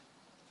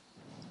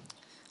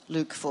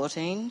Luke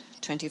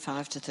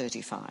 14:25 to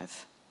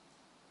 35.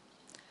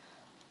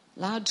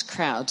 Large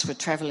crowds were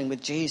travelling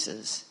with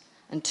Jesus,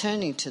 and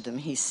turning to them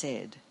he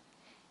said,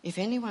 "If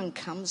anyone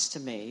comes to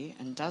me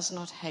and does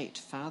not hate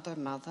father,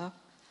 mother,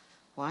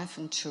 wife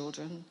and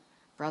children,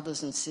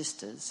 brothers and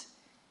sisters,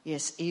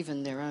 yes,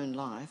 even their own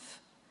life,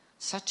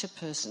 such a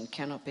person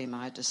cannot be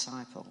my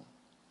disciple.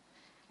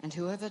 And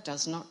whoever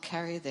does not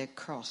carry their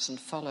cross and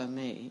follow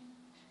me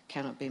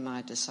cannot be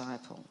my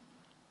disciple.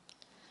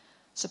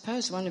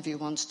 Suppose one of you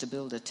wants to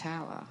build a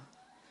tower.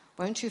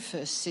 Won't you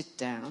first sit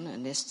down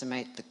and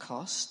estimate the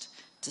cost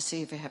to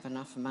see if you have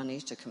enough money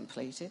to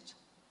complete it?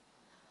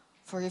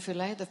 For if you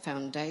lay the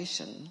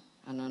foundation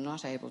and are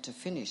not able to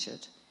finish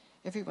it,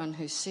 everyone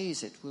who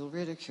sees it will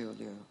ridicule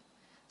you,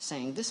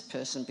 saying, 'This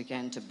person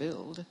began to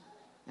build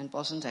and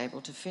wasn't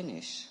able to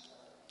finish.'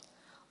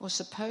 Or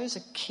suppose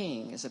a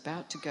king is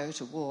about to go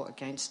to war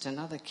against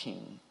another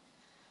king.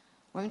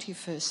 Won't he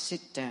first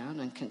sit down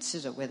and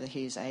consider whether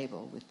he is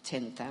able, with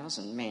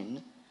 10,000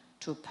 men,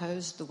 to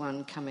oppose the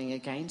one coming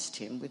against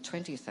him with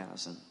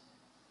 20,000?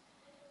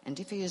 And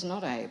if he is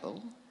not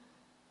able,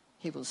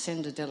 he will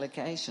send a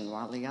delegation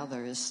while the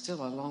other is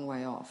still a long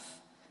way off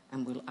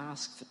and will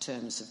ask for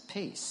terms of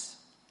peace.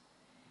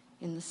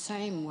 In the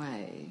same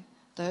way,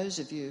 those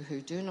of you who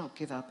do not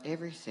give up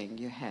everything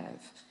you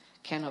have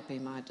cannot be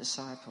my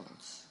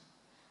disciples.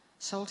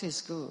 Salt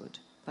is good,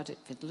 but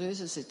if it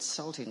loses its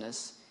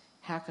saltiness,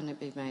 how can it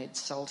be made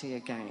salty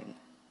again?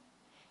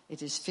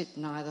 It is fit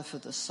neither for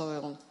the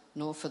soil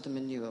nor for the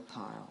manure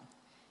pile.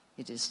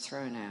 It is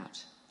thrown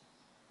out.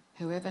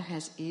 Whoever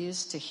has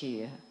ears to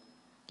hear,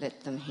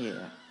 let them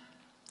hear."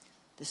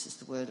 This is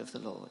the word of the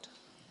Lord.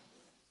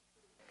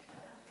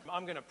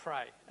 I'm going to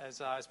pray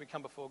as we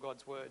come before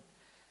God's word.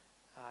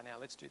 Now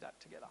let's do that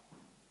together.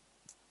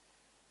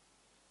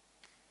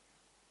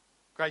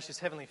 Gracious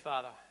Heavenly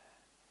Father,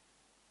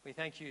 we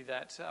thank you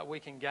that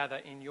we can gather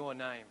in your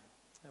name.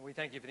 And we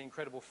thank you for the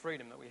incredible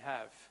freedom that we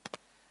have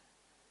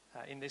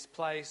in this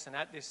place and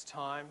at this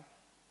time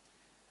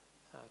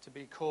to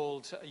be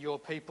called your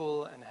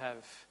people and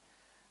have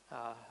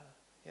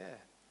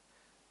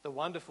the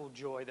wonderful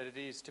joy that it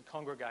is to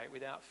congregate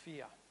without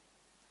fear.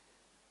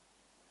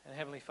 And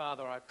Heavenly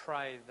Father, I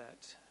pray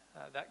that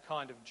that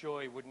kind of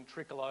joy wouldn't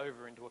trickle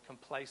over into a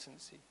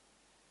complacency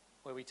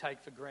where we take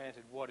for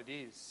granted what it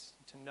is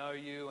to know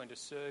you and to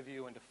serve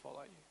you and to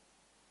follow you.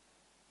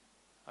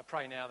 I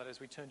pray now that as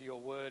we turn to your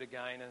word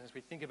again and as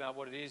we think about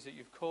what it is that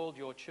you've called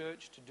your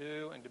church to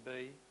do and to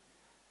be,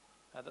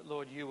 that,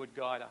 Lord, you would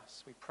guide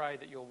us. We pray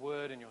that your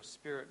word and your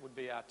spirit would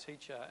be our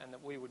teacher and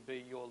that we would be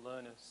your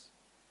learners.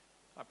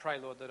 I pray,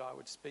 Lord, that I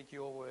would speak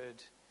your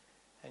word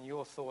and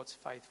your thoughts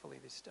faithfully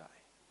this day.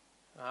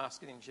 I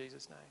ask it in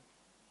Jesus' name.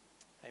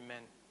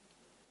 Amen.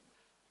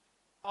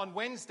 On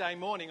Wednesday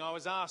morning, I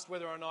was asked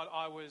whether or not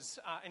I was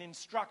an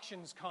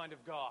instructions kind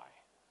of guy.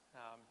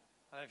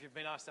 I don't know if you've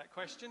been asked that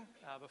question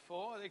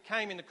before. It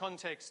came in the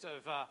context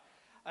of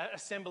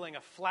assembling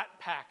a flat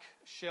pack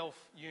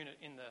shelf unit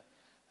in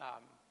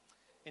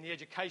the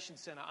education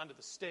centre under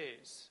the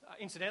stairs.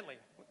 Incidentally,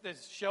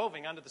 there's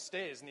shelving under the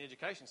stairs in the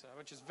education centre,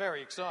 which is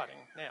very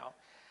exciting now.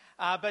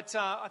 But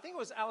I think it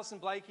was Alison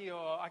Blakey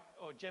or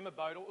Gemma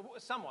Boat, or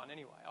someone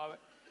anyway,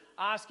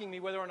 asking me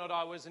whether or not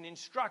I was an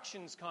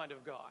instructions kind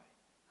of guy.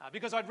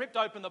 Because I'd ripped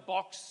open the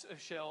box of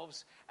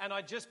shelves and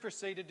I just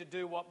proceeded to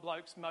do what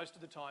blokes most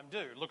of the time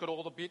do. Look at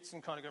all the bits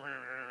and kind of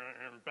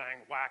go bang,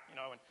 whack,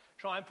 and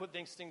try and put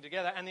things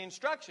together. And the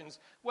instructions,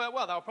 well,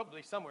 they were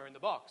probably somewhere in the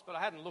box, but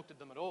I hadn't looked at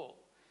them at all.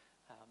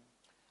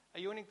 Are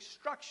you an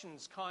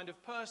instructions kind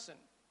of person?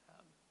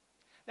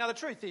 Now, the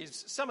truth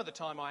is, some of the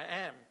time I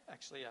am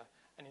actually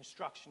an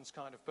instructions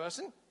kind of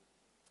person.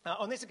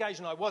 On this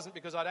occasion, I wasn't,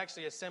 because I'd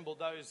actually assembled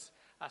those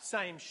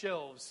same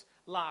shelves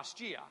last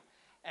year.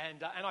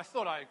 And I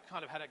thought I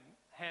kind of had a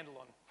handle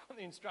on what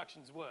the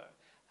instructions were.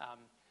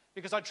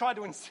 Because I tried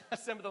to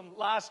assemble them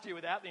last year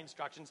without the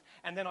instructions,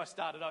 and then I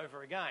started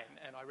over again,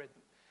 and I read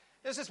them.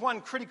 There's this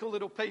one critical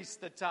little piece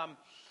that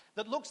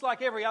looks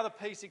like every other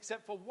piece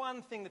except for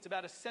one thing that's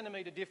about a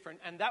centimetre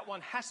different, and that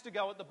one has to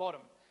go at the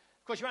bottom.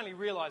 Of course, you only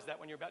realise that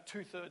when you're about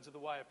 2/3 of the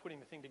way of putting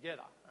the thing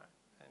together.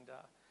 And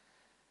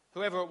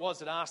whoever it was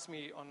that asked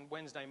me on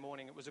Wednesday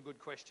morning, it was a good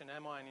question.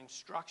 Am I an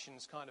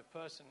instructions kind of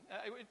person?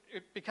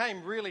 It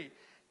became really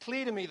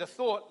clear to me, the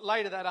thought,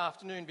 later that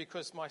afternoon,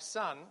 because my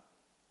son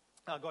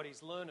got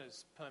his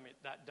learner's permit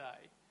that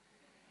day.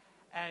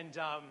 And,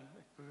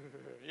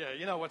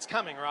 you know what's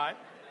coming, right?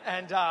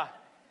 And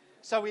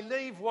so we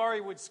leave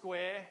Warriewood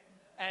Square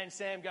and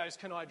Sam goes,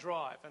 "Can I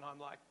drive?" And I'm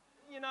like,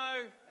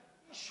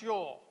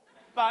 sure.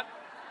 But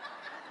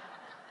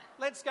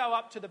let's go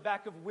up to the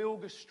back of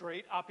Wilga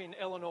Street up in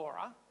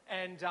Elanora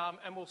and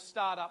we'll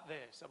start up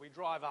there. So we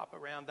drive up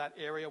around that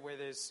area where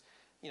there's,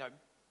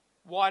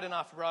 wide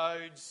enough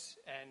roads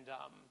and,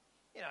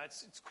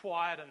 it's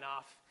quiet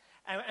enough.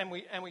 And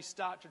we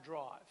start to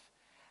drive.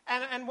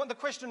 And the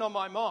question on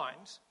my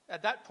mind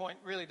at that point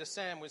really to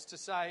Sam was to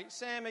say,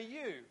 "Sam, are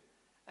you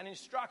an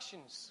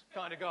instructions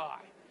kind of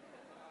guy?"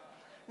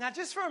 Now,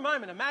 just for a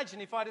moment, imagine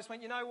if I just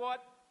went, "You know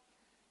what?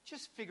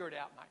 Just figure it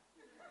out,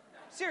 mate.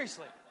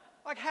 Seriously.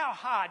 Like, how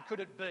hard could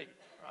it be,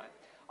 right?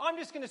 I'm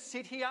just going to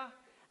sit here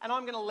and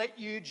I'm going to let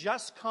you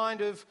just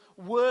kind of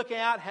work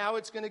out how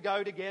it's going to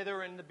go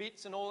together and the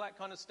bits and all that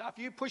kind of stuff.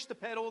 You push the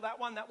pedal, that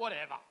one, that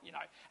whatever,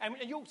 And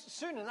you'll,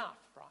 soon enough,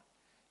 right,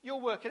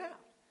 you'll work it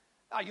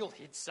out. You'll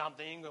hit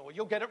something or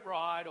you'll get it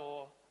right,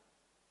 or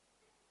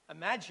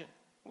imagine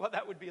what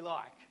that would be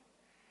like.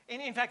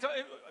 In fact,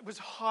 it was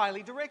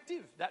highly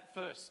directive, that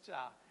first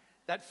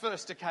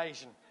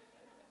occasion.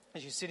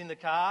 As you sit in the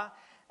car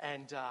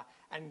and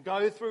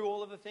go through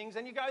all of the things,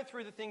 and you go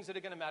through the things that are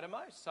going to matter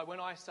most. So when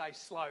I say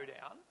slow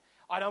down,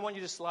 I don't want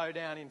you to slow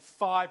down in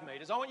 5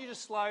 metres. I want you to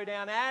slow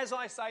down as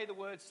I say the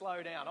word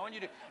slow down. I want you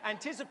to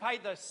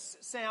anticipate the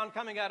sound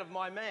coming out of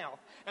my mouth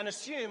and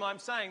assume I'm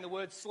saying the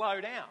word slow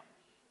down.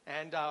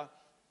 And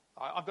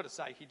I've got to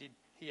say,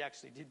 he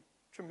actually did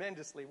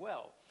tremendously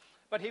well.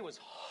 But he was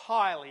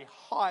highly,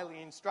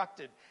 highly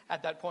instructed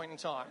at that point in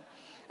time.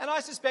 And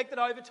I suspect that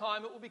over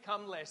time it will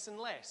become less and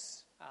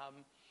less.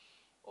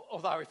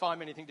 Although if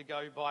I'm anything to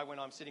go by when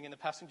I'm sitting in the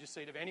passenger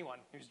seat of anyone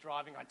who's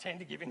driving, I tend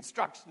to give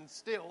instructions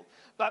still.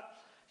 But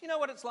you know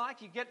what it's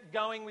like? You get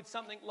going with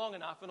something long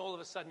enough and all of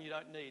a sudden you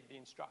don't need the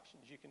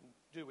instructions. You can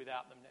do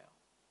without them now.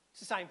 It's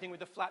the same thing with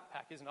the flat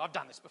pack, isn't it? I've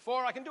done this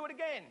before, I can do it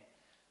again.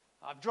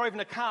 I've driven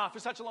a car for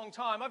such a long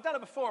time, I've done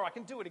it before, I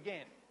can do it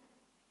again.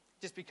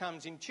 It just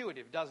becomes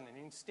intuitive, doesn't it?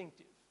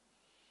 Instinctive.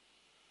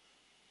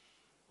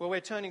 Well, we're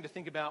turning to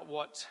think about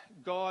what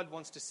God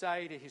wants to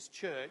say to his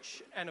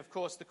church. And of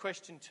course, the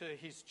question to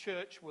his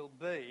church will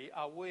be,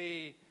 are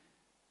we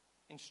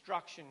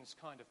instructions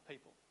kind of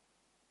people?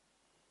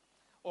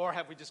 Or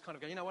have we just kind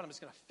of go, you know what, I'm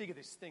just going to figure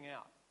this thing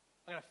out.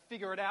 I'm going to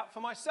figure it out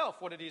for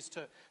myself, what it is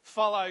to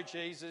follow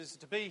Jesus,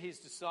 to be his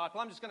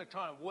disciple. I'm just going to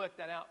try and work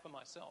that out for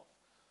myself.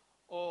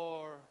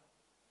 Or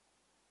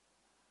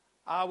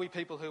are we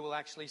people who will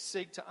actually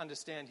seek to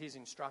understand his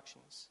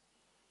instructions?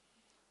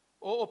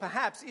 Or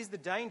perhaps is the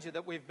danger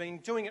that we've been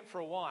doing it for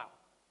a while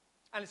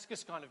and it's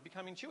just kind of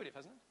become intuitive,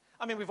 hasn't it?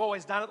 I mean, we've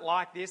always done it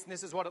like this and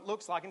this is what it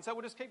looks like, and so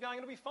we'll just keep going,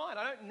 it'll be fine.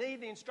 I don't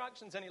need the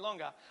instructions any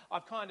longer.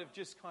 I've kind of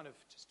just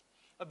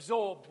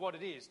absorbed what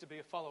it is to be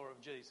a follower of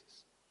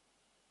Jesus.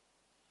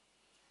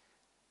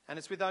 And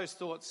it's with those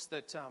thoughts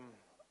that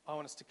I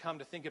want us to come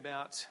to think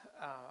about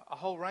a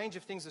whole range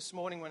of things this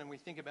morning when we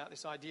think about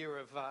this idea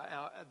of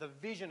the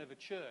vision of a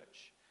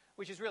church,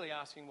 which is really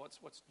asking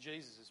what's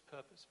Jesus'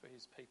 purpose for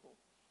his people.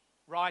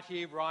 Right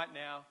here, right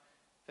now,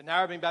 for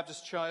Narrabeen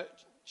Baptist Church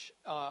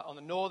on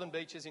the Northern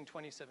Beaches in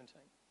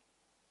 2017.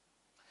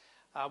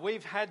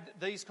 We've had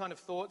these kind of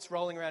thoughts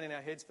rolling around in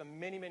our heads for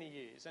many, many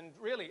years. And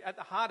really, at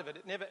the heart of it,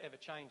 it never ever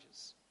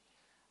changes.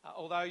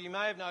 Although you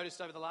may have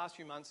noticed over the last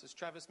few months, as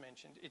Travis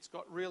mentioned, it's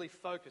got really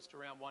focused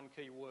around one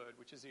key word,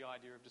 which is the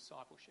idea of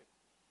discipleship.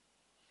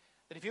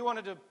 That if you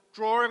wanted to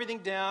draw everything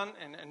down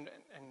and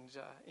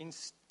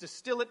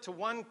distill it to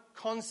one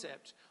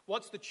concept,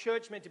 what's the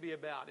church meant to be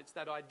about? It's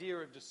that idea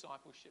of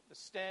discipleship, the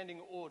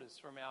standing orders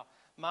from our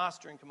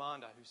master and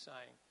commander who's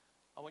saying,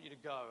 I want you to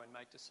go and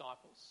make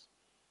disciples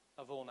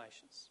of all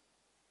nations.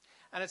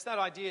 And it's that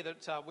idea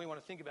that we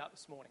want to think about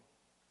this morning.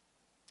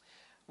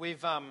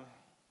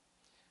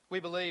 We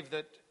believe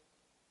that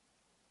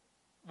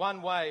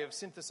one way of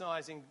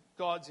synthesising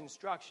God's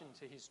instruction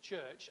to his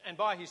church, and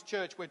by his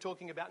church we're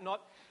talking about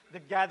not the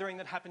gathering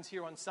that happens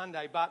here on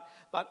Sunday, but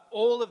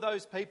all of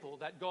those people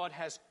that God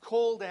has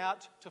called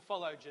out to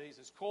follow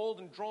Jesus, called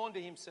and drawn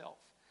to himself,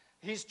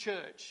 his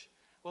church.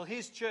 Well,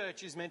 his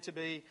church is meant to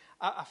be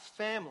a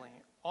family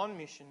on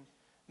mission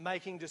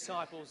making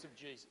disciples of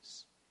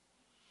Jesus.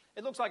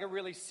 It looks like a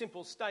really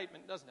simple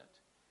statement, doesn't it?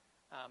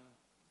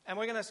 And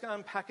we're going to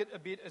unpack it a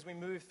bit as we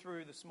move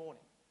through this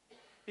morning.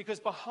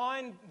 Because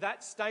behind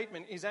that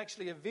statement is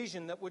actually a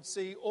vision that would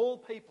see all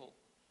people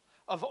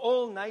of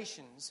all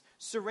nations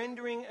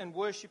surrendering and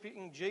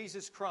worshipping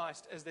Jesus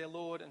Christ as their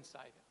Lord and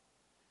Saviour.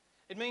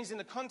 It means in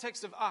the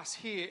context of us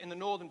here in the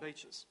Northern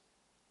Beaches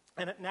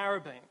and at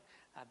Narrabeen,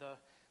 the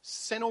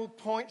central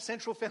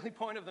family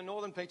point of the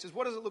Northern Beaches,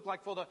 what does it look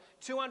like for the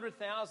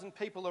 200,000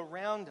 people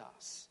around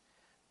us?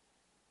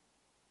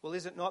 Well,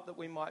 is it not that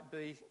we might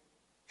be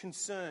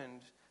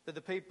concerned that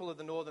the people of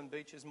the Northern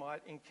Beaches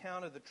might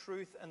encounter the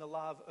truth and the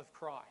love of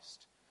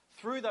Christ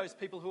through those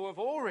people who have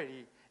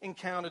already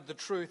encountered the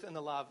truth and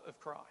the love of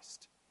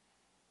Christ?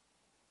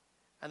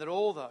 And that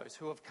all those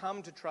who have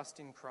come to trust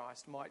in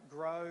Christ might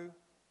grow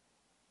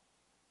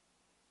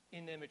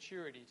in their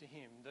maturity to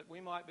him, that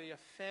we might be a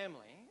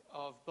family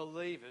of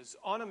believers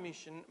on a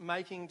mission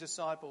making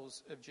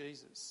disciples of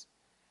Jesus.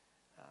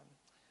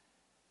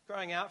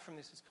 Growing out from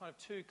this is kind of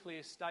two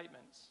clear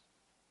statements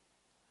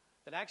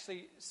that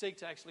actually seek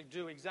to actually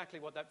do exactly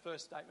what that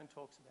first statement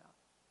talks about.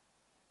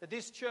 That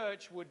this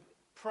church would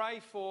pray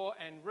for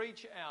and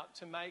reach out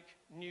to make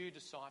new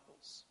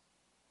disciples.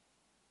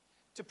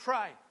 To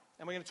pray,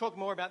 and we're going to talk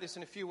more about this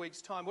in a few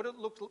weeks' time,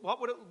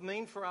 what would it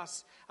mean for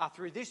us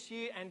through this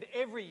year and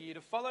every year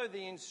to follow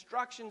the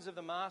instructions of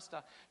the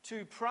Master,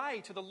 to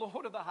pray to the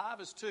Lord of the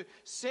harvest, to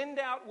send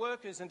out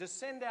workers and to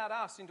send out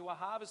us into a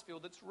harvest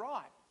field that's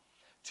ripe,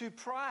 to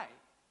pray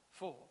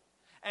for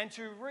and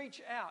to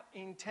reach out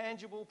in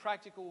tangible,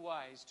 practical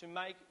ways to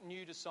make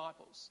new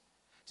disciples.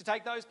 To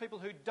take those people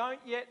who don't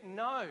yet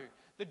know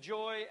the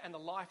joy and the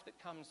life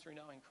that comes through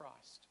knowing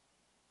Christ,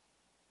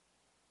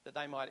 that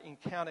they might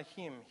encounter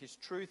him, his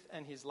truth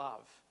and his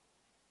love.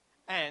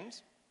 And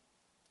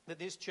that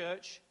this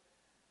church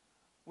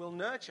will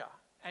nurture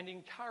and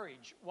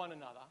encourage one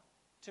another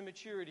to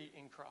maturity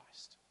in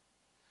Christ.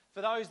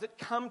 For those that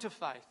come to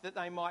faith, that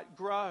they might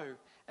grow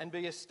and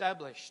be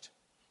established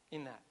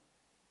in that.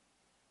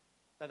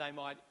 That they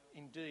might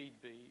indeed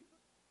be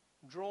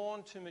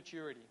drawn to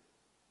maturity.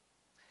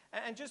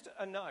 And just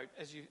a note,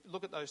 as you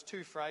look at those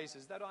two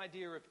phrases, that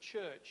idea of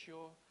church,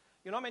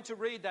 you're not meant to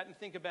read that and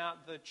think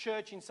about the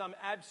church in some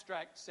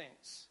abstract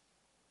sense,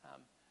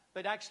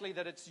 but actually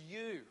that it's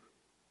you,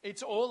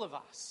 it's all of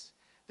us.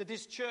 That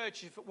this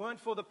church, if it weren't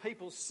for the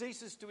people,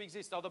 ceases to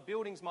exist. The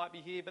buildings might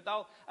be here, but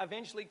they'll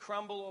eventually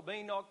crumble or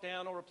be knocked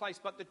down or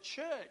replaced. But the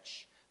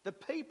church, the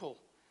people,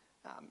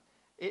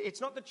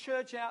 it's not the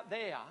church out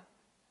there,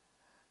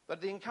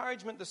 but the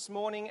encouragement this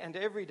morning and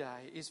every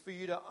day is for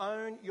you to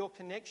own your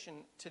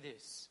connection to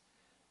this.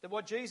 That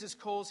what Jesus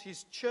calls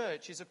his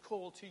church is a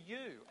call to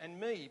you and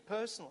me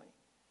personally.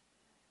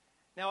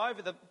 Now,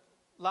 over the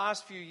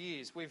last few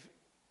years, we've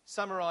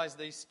summarised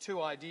these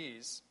two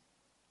ideas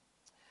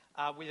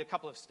with a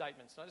couple of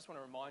statements, and I just want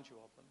to remind you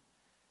of them.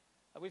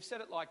 We've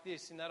said it like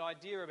this, in that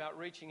idea about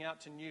reaching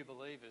out to new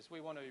believers.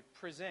 We want to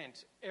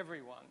present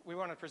everyone. We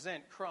want to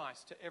present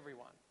Christ to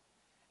everyone.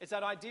 It's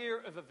that idea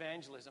of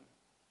evangelism.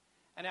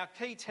 And our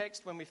key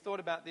text when we've thought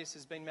about this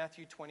has been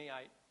Matthew 28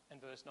 and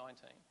verse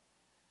 19.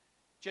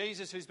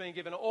 Jesus, who's been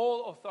given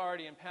all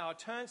authority and power,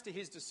 turns to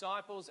his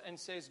disciples and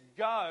says,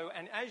 "Go,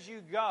 and as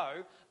you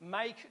go,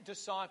 make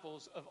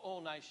disciples of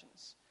all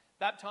nations,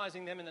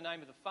 baptizing them in the name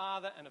of the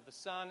Father and of the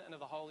Son and of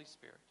the Holy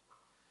Spirit."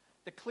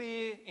 The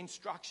clear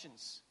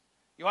instructions.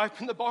 You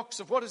open the box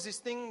of what is this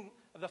thing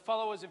of the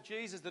followers of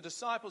Jesus, the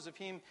disciples of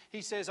him.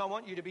 He says, I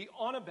want you to be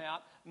on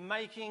about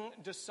making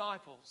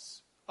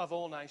disciples of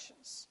all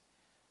nations,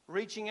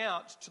 reaching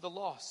out to the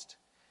lost.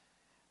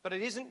 But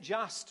it isn't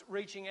just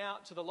reaching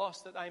out to the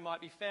lost that they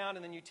might be found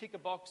and then you tick a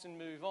box and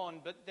move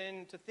on, but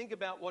then to think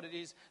about what it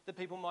is that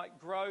people might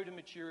grow to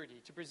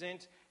maturity, to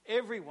present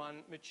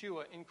everyone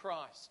mature in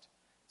Christ.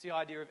 It's the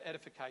idea of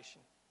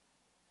edification.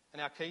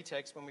 And our key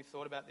text when we've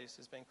thought about this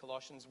has been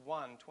Colossians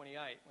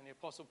 1:28, when the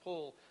Apostle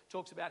Paul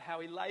talks about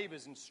how he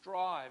labours and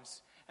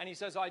strives. And he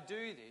says, I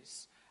do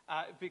this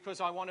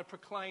because I want to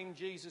proclaim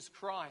Jesus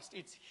Christ.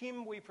 It's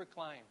him we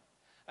proclaim,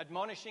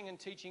 admonishing and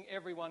teaching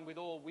everyone with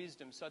all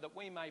wisdom, so that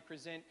we may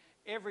present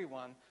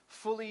everyone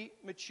fully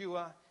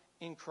mature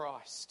in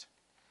Christ.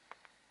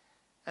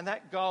 And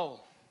that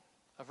goal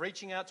of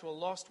reaching out to a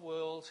lost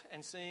world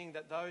and seeing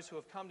that those who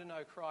have come to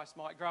know Christ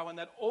might grow, and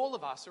that all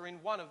of us are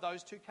in one of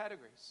those two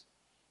categories.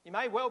 You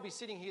may well be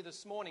sitting here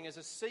this morning as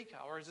a seeker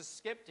or as a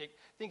skeptic,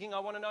 thinking, I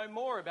want to know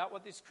more about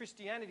what this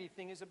Christianity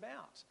thing is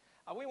about.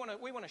 We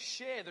want to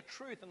share the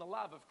truth and the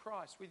love of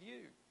Christ with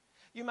you.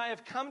 You may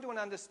have come to an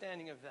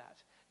understanding of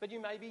that, but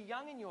you may be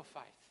young in your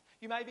faith.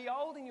 You may be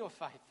old in your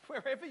faith.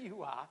 Wherever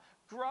you are,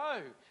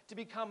 grow to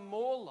become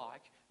more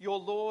like your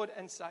Lord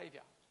and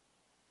Saviour.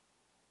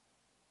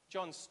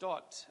 John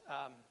Stott,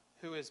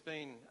 who has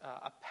been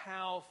a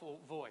powerful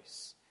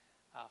voice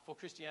for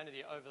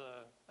Christianity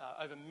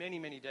over many,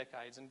 many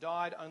decades and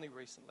died only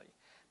recently.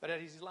 But at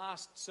his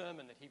last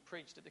sermon that he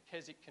preached at the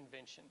Keswick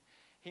Convention,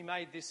 he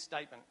made this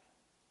statement.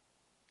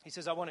 He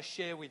says, I want to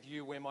share with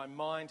you where my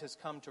mind has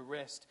come to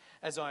rest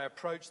as I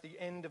approach the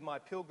end of my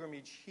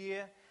pilgrimage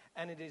here,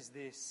 and it is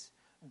this.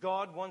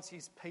 God wants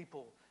his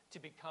people to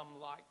become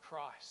like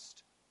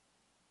Christ.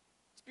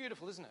 It's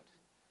beautiful, isn't it?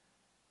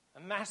 A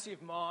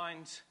massive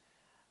mind,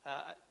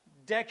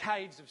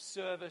 decades of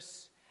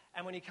service.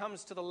 And when he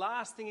comes to the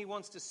last thing he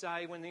wants to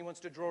say, when he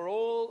wants to draw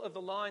all of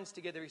the lines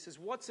together, he says,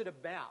 what's it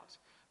about?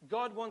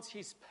 God wants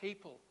his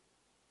people,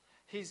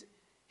 his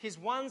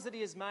ones that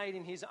he has made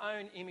in his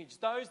own image,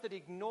 those that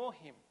ignore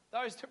him,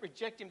 those that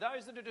reject him,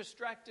 those that are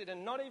distracted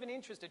and not even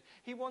interested.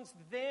 He wants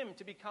them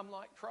to become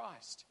like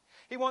Christ.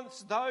 He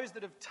wants those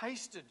that have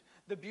tasted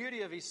the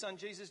beauty of his Son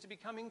Jesus to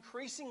become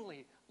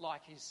increasingly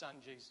like his Son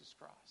Jesus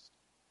Christ.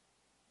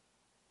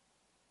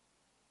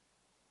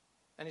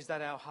 And is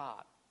that our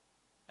heart?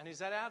 And is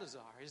that our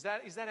desire? Is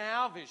that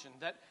our vision?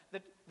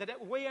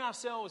 That we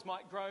ourselves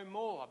might grow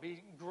more,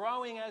 be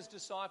growing as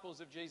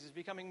disciples of Jesus,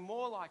 becoming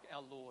more like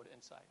our Lord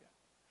and Saviour.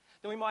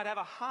 That we might have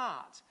a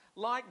heart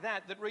like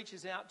that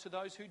reaches out to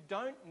those who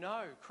don't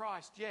know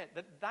Christ yet,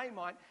 that they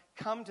might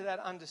come to that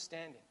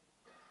understanding.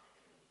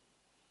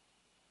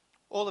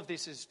 All of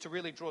this is to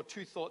really draw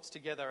two thoughts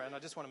together, and I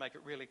just want to make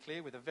it really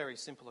clear with a very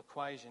simple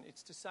equation.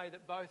 It's to say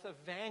that both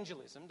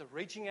evangelism, the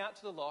reaching out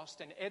to the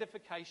lost, and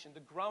edification, the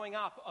growing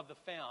up of the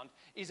found,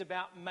 is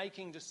about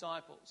making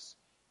disciples.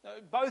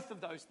 Both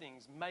of those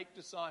things make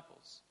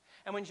disciples.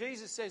 And when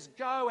Jesus says,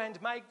 go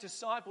and make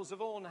disciples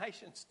of all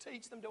nations,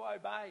 teach them to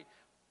obey,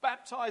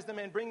 baptize them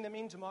and bring them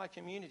into my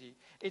community,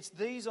 it's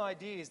these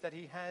ideas that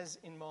he has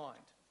in mind.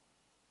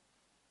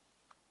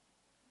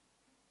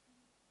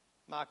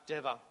 Mark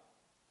Dever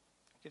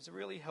gives a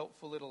really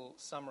helpful little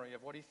summary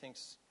of what he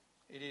thinks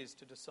it is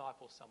to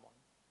disciple someone.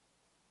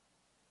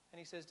 And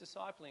he says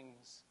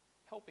discipling's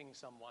helping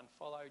someone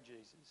follow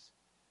Jesus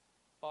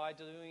by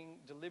doing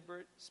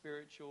deliberate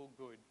spiritual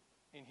good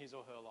in his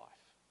or her life.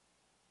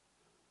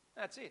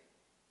 That's it.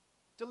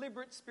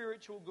 Deliberate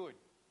spiritual good.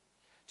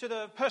 To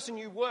the person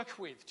you work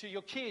with, to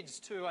your kids,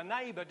 to a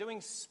neighbour, doing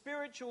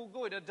spiritual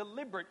good, a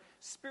deliberate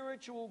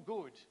spiritual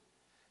good.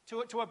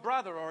 To a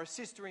brother or a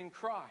sister in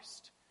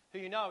Christ who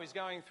you know is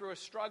going through a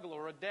struggle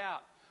or a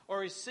doubt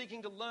or is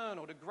seeking to learn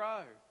or to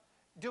grow.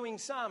 Doing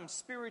some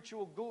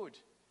spiritual good.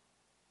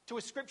 To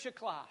a scripture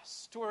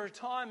class, to a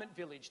retirement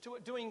village, to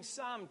doing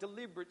some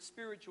deliberate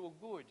spiritual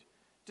good.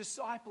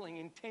 Discipling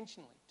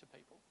intentionally to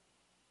people.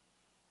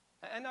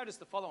 And notice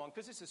the follow-on,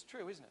 because this is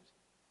true, isn't it?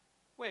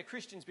 We're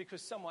Christians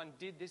because someone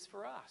did this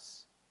for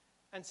us.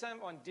 And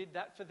someone did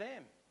that for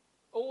them.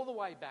 All the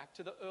way back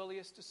to the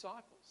earliest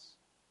disciples.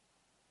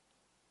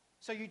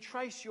 So you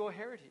trace your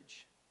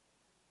heritage.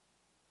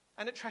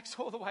 And it tracks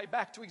all the way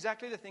back to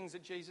exactly the things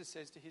that Jesus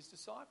says to his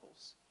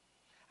disciples.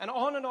 And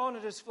on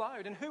it has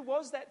flowed. And who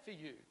was that for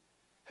you?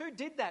 Who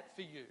did that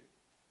for you?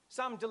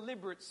 Some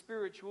deliberate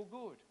spiritual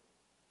good.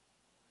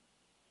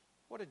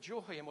 What a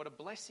joy and what a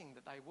blessing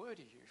that they were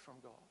to you from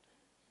God.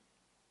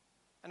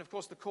 And of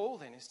course the call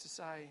then is to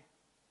say,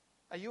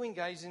 are you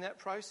engaged in that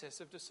process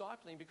of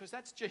discipling? Because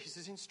that's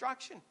Jesus'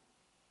 instruction.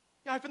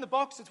 You open the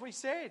box, as we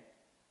said.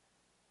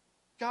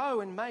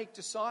 Go and make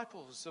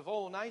disciples of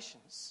all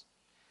nations.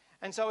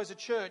 And so as a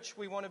church,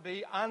 we want to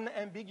be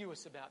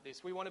unambiguous about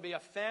this. We want to be a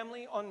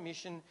family on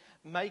mission,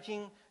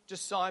 making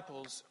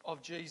disciples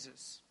of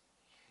Jesus.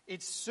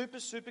 It's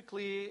super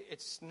clear.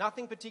 It's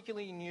nothing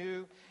particularly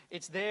new.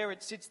 It's there.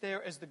 It sits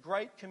there as the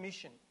Great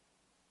Commission.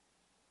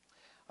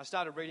 I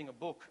started reading a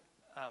book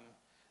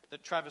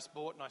that Travis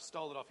bought, and I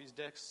stole it off his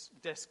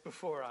desk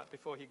before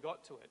he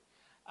got to it.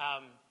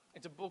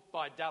 It's a book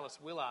by Dallas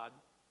Willard,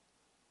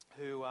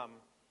 who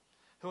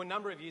a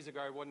number of years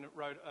ago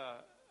wrote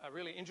a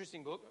really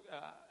interesting book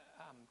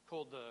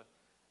called the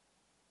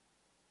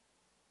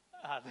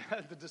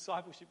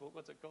discipleship book.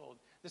 What's it called?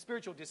 The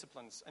Spiritual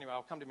Disciplines. Anyway,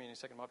 I'll come to me in a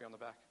second. It might be on the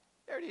back.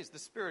 There it is, The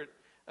Spirit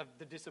of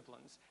the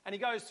Disciplines. And he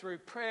goes through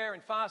prayer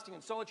and fasting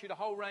and solitude, a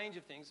whole range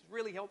of things.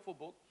 Really helpful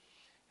book.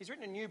 He's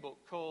written a new book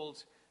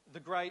called The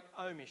Great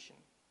Omission.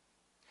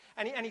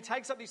 And he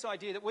takes up this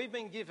idea that we've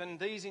been given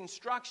these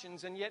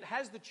instructions, and yet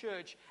has the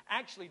church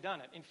actually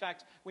done it? In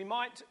fact, we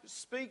might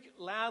speak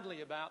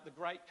loudly about the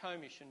Great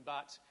Commission,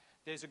 but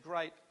there's a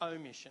great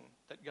omission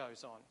that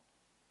goes on.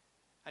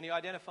 And he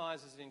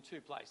identifies it in two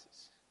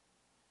places.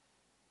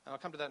 And I'll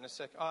come to that in a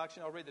sec.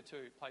 I'll read the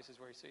two places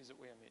where he sees that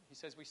we omit. He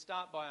says we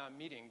start by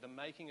omitting the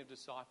making of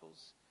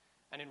disciples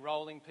and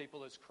enrolling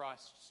people as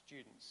Christ's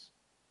students.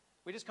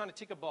 We just kind of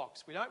tick a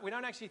box. We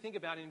don't actually think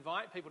about,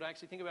 invite people to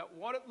actually think about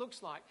what it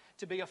looks like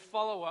to be a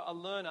follower, a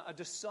learner, a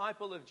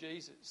disciple of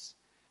Jesus.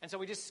 And so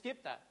we just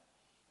skip that.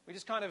 We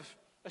just kind of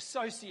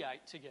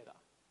associate together.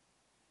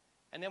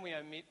 And then we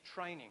omit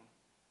training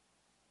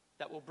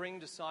that will bring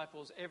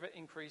disciples ever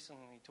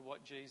increasingly to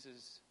what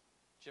Jesus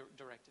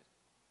directed.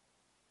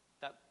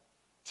 That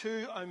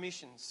two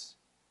omissions.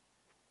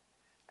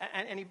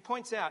 And he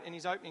points out in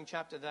his opening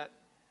chapter that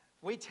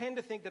we tend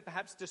to think that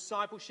perhaps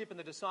discipleship and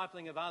the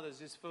discipling of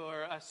others is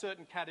for a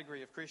certain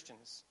category of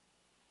Christians.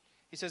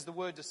 He says the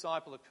word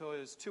disciple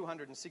occurs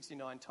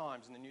 269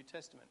 times in the New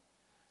Testament.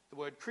 The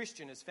word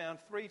Christian is found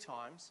 3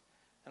 times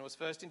and was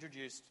first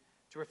introduced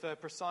to refer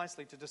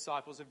precisely to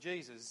disciples of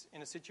Jesus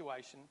in a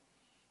situation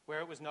where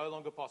it was no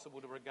longer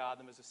possible to regard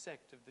them as a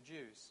sect of the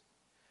Jews.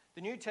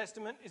 The New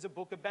Testament is a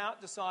book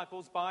about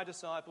disciples, by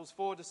disciples,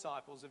 for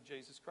disciples of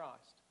Jesus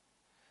Christ.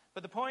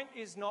 But the point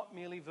is not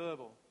merely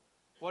verbal.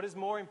 What is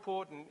more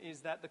important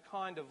is that the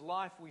kind of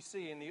life we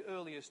see in the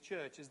earliest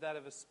church is that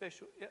of a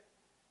special...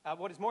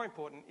 what is more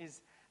important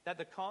is that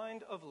the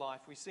kind of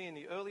life we see in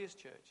the earliest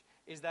church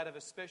is that of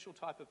a special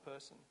type of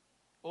person.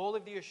 All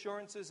of the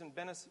assurances and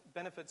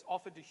benefits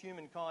offered to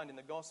humankind in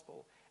the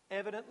gospel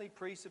evidently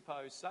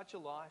presuppose such a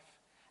life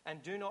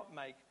and do not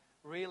make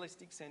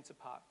realistic sense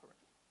apart from it.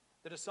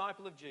 The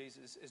disciple of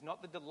Jesus is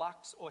not the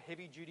deluxe or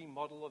heavy-duty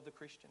model of the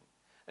Christian,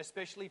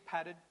 especially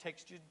padded,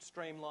 textured,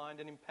 streamlined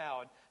and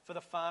empowered for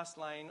the fast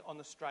lane on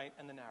the straight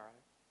and the narrow.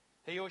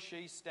 He or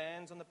she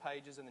stands on the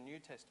pages in the New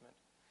Testament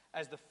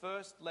as the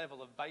first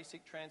level of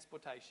basic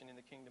transportation in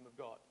the kingdom of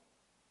God.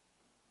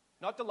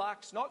 Not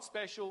deluxe, not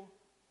special.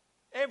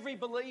 Every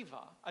believer,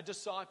 a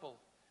disciple,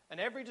 and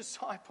every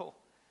disciple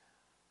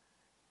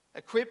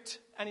equipped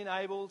and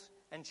enabled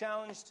and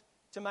challenged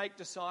to make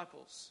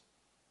disciples.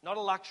 Not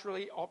a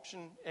luxury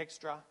option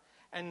extra.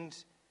 And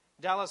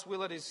Dallas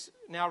Willard is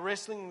now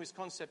wrestling with this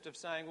concept of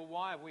saying, well,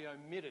 why have we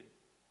omitted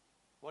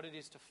what it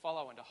is to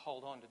follow and to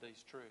hold on to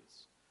these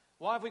truths?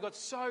 Why have we got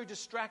so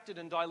distracted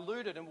and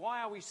diluted, and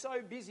why are we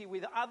so busy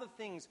with other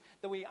things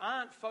that we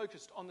aren't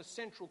focused on the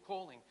central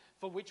calling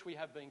for which we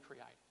have been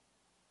created?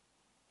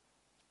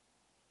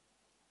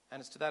 And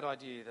it's to that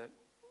idea that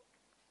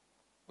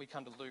we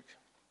come to Luke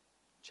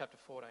chapter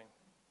 14.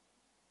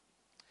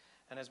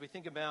 And as we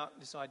think about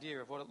this idea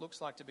of what it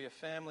looks like to be a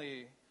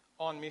family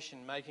on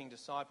mission, making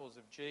disciples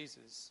of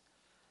Jesus,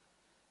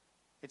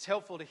 it's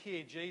helpful to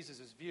hear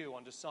Jesus' view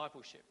on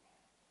discipleship.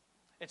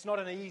 It's not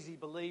an easy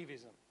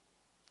believism.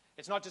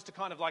 It's not just to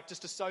kind of like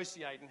just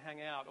associate and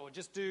hang out or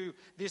just do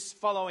this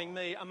following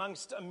me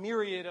amongst a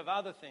myriad of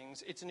other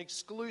things. It's an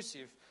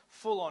exclusive,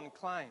 full-on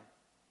claim.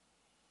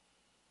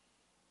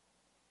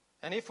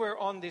 And if we're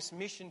on this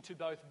mission to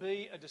both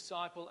be a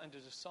disciple and a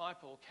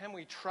disciple, can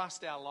we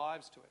trust our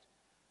lives to it?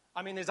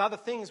 I mean, there's other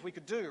things we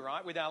could do,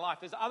 right, with our life.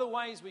 There's other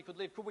ways we could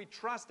live. Could we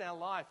trust our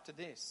life to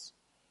this?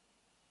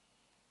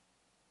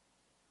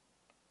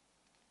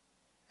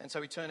 And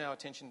so we turn our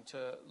attention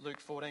to Luke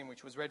 14,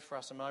 which was read for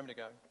us a moment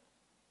ago.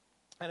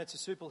 And it's a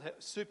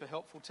super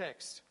helpful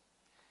text.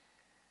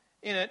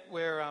 In it,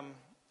 we're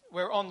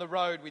on the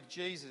road with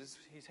Jesus.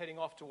 He's heading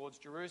off towards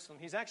Jerusalem.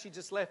 He's actually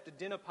just left a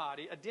dinner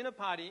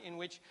party in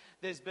which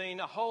there's been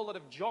a whole lot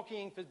of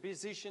jockeying for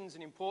positions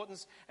and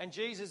importance, and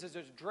Jesus has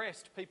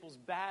addressed people's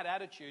bad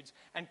attitudes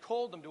and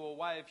called them to a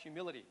way of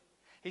humility.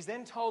 He's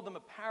then told them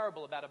a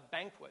parable about a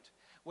banquet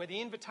where the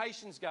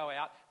invitations go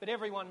out, but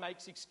everyone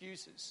makes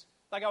excuses.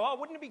 They go, oh,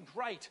 wouldn't it be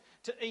great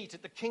to eat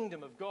at the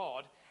kingdom of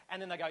God? And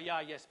then they go,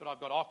 yeah, yes, but I've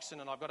got oxen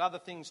and I've got other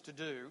things to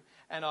do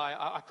and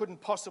I couldn't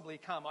possibly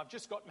come. I've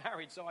just got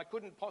married, so I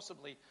couldn't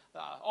possibly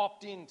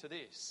opt into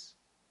this.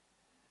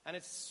 And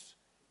it's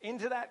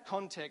into that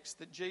context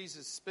that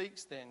Jesus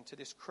speaks then to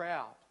this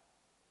crowd.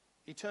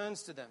 He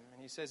turns to them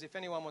and he says, if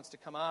anyone wants to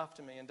come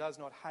after me and does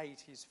not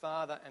hate his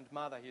father and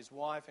mother, his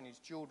wife and his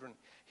children,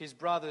 his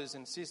brothers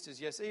and sisters,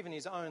 yes, even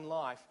his own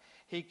life,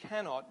 he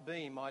cannot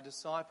be my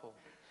disciple.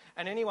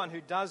 And anyone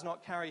who does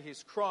not carry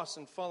his cross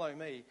and follow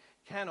me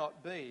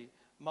cannot be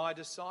my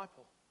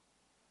disciple.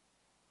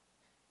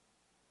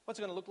 What's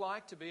it going to look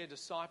like to be a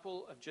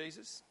disciple of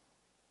Jesus?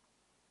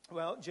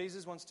 Well,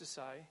 Jesus wants to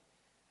say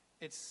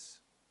it's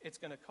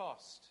going to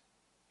cost.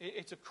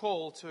 It's a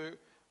call to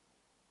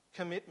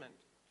commitment.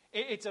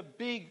 It's a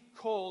big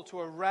call to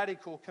a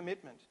radical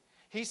commitment.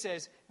 He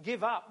says,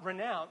 give up,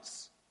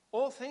 renounce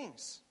all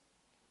things.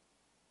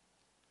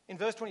 In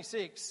verse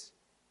 26,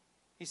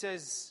 he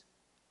says,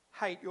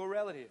 hate your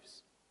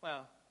relatives.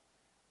 Well,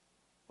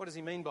 what does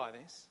he mean by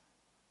this?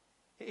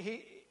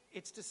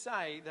 It's to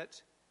say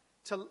that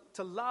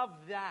to love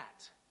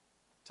that,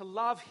 to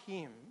love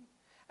him,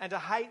 and to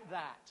hate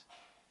that,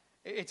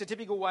 it's a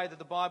typical way that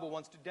the Bible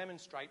wants to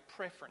demonstrate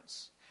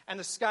preference and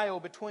the scale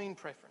between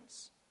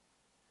preference.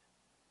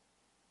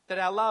 That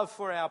our love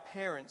for our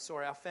parents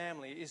or our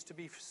family is to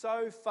be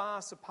so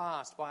far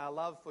surpassed by our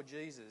love for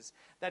Jesus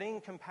that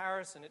in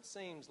comparison it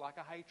seems like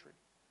a hatred.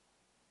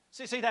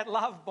 See that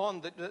love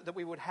bond that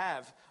we would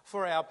have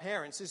for our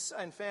parents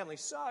and family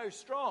so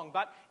strong,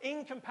 but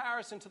in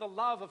comparison to the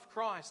love of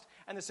Christ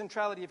and the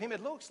centrality of him,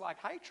 it looks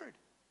like hatred.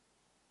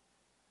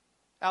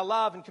 Our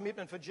love and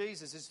commitment for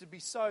Jesus is to be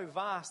so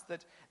vast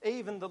that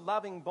even the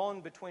loving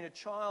bond between a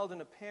child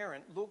and a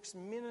parent looks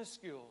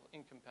minuscule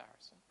in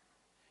comparison.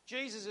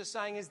 Jesus is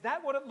saying, is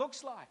that what it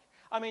looks like?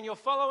 I mean, you're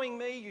following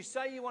me, you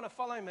say you want to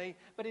follow me,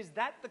 but is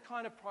that the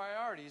kind of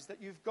priorities that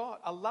you've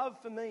got? A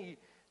love for me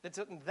that's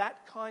at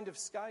that kind of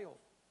scale.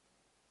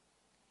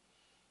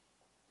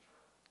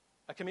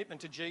 A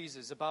commitment to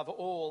Jesus above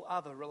all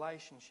other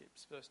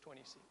relationships, verse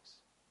 26.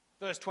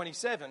 Verse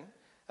 27,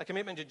 a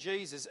commitment to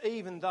Jesus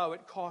even though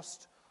it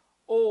cost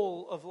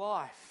all of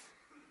life,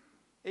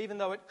 even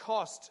though it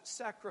cost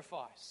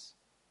sacrifice.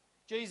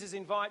 Jesus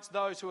invites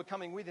those who are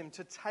coming with him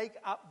to take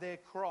up their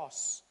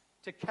cross,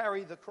 to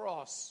carry the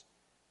cross.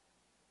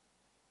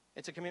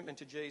 It's a commitment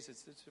to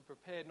Jesus that's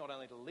prepared not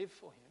only to live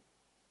for him,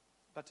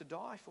 but to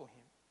die for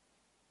him.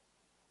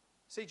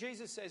 See,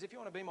 Jesus says, if you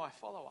want to be my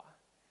follower,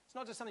 it's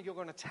not just something you're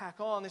going to tack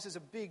on. This is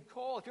a big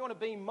call. If you want to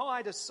be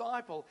my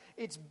disciple,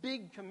 it's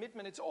big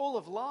commitment. It's all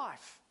of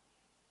life.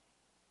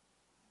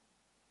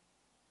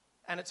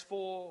 And it's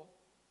for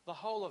the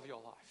whole of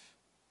your life.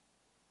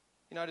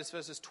 You notice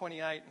verses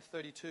 28 and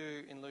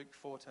 32 in Luke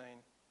 14.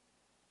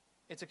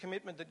 It's a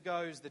commitment that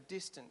goes the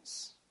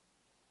distance.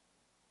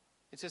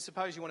 It says,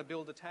 suppose you want to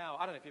build a tower.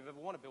 I don't know if you've ever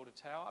wanted to build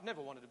a tower. I've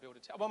never wanted to build a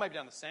tower. Well, maybe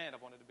down the sand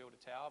I've wanted to build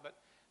a tower, but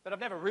I've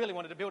never really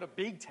wanted to build a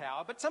big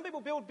tower. But some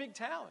people build big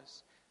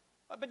towers.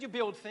 But you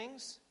build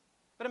things.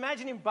 But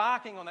imagine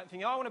embarking on that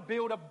thing. I want to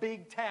build a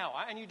big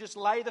tower, and you just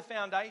lay the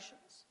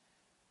foundations.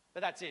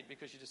 But that's it,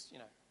 because you just,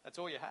 that's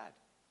all you had.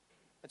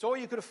 That's all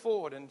you could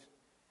afford, and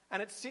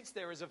it sits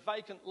there as a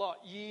vacant lot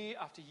year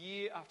after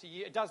year after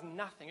year. It does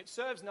nothing. It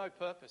serves no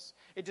purpose.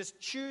 It just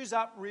chews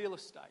up real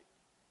estate.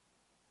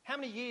 How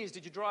many years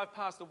did you drive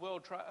past the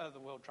World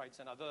Trade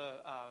Centre,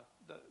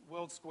 the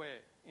World Square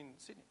in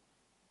Sydney?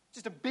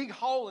 Just a big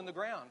hole in the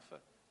ground for,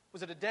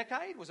 was it a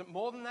decade? Was it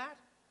more than that?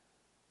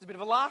 It was a bit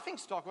of a laughing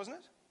stock, wasn't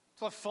it?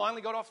 Until I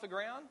finally got off the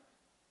ground.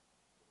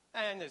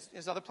 And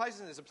there's other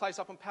places. There's a place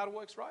up on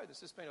Powderworks Road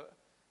that's just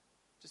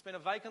been a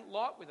vacant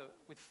lot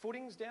with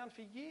footings down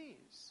for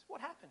years.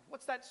 What happened?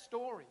 What's that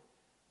story?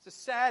 It's a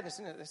sadness,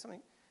 isn't it?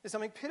 There's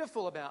something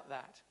pitiful about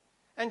that.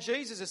 And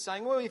Jesus is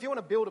saying, well, if you want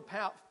to build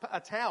a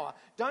tower,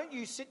 don't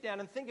you sit down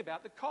and think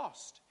about the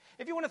cost.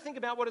 If you want to think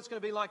about what it's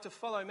going to be like to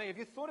follow me, have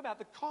you thought about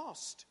the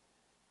cost?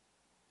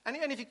 And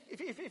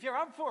if you're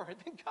up for it,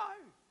 then go.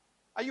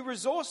 Are you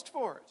resourced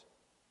for it?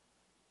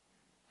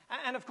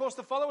 And of course,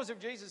 the followers of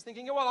Jesus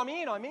thinking, well, I'm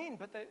in,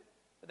 but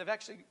they've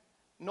actually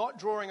not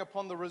drawing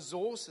upon the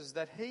resources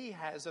that he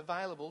has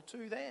available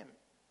to them.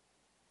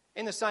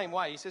 In the same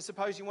way, he says,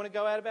 suppose you want to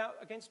go out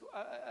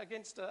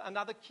against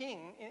another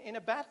king in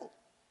a battle.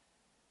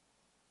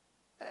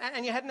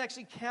 And you hadn't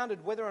actually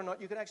counted whether or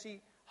not you could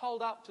actually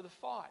hold up to the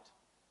fight.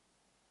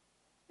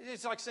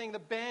 It's like seeing the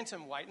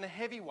bantamweight and the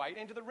heavyweight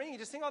enter the ring. You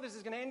just think, this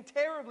is going to end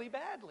terribly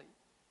badly.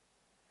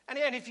 And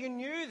if you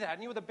knew that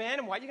and you were the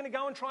bantamweight, you're going to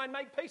go and try and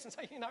make peace and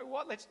say, you know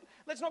what, let's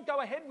not go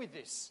ahead with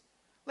this.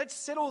 Let's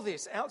settle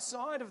this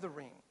outside of the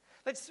ring.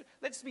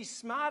 Let's be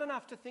smart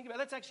enough to think about it.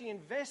 Let's actually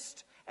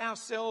invest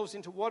ourselves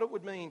into what it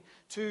would mean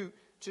to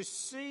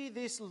see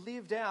this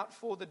lived out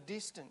for the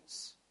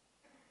distance.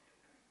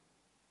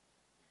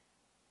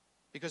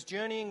 Because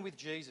journeying with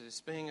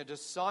Jesus, being a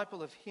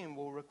disciple of him,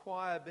 will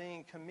require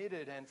being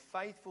committed and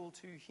faithful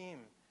to him.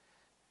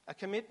 A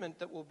commitment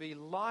that will be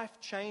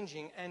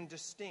life-changing and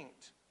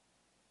distinct.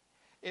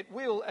 It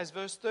will, as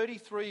verse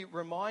 33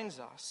 reminds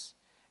us,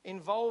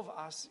 involve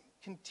us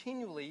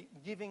continually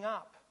giving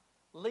up,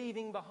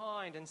 leaving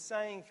behind and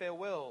saying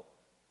farewell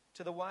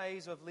to the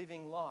ways of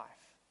living life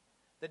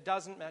that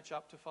doesn't match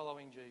up to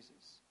following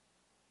Jesus.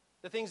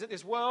 The things that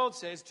this world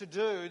says to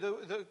do,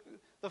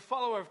 the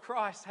follower of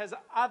Christ has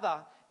other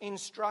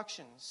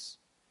instructions.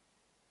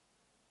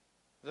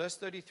 Verse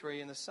 33,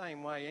 in the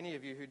same way, any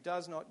of you who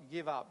does not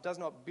give up, does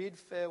not bid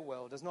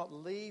farewell, does not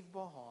leave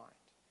behind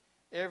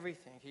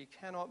everything, he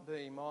cannot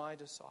be my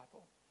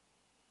disciple.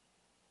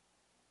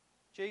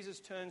 Jesus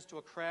turns to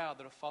a crowd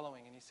that are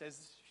following and he says,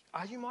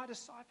 are you my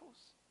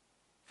disciples?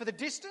 For the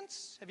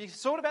distance? Have you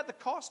thought about the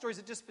cost, or is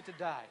it just for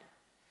today?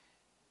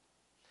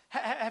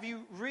 Have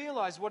you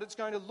realised what it's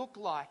going to look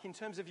like in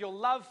terms of your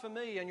love for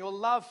me and your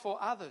love for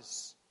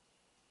others?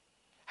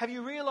 Have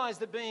you realised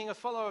that being a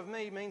follower of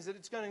me means that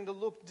it's going to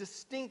look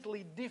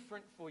distinctly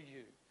different for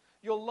you?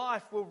 Your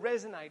life will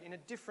resonate in a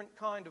different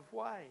kind of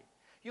way.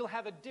 You'll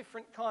have a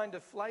different kind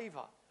of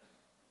flavour.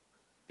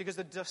 Because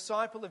the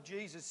disciple of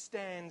Jesus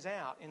stands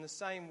out in the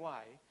same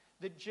way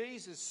that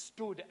Jesus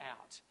stood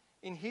out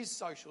in his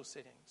social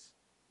settings.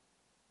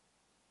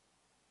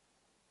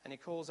 And he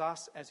calls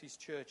us as his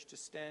church to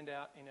stand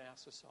out in our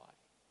society,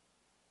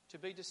 to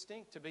be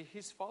distinct, to be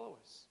his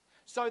followers,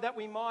 so that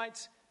we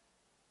might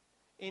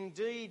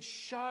indeed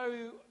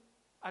show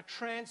a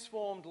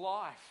transformed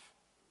life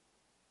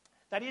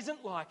that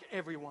isn't like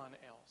everyone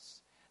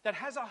else, that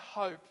has a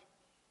hope.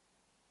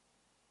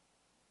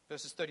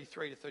 Verses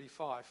 33 to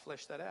 35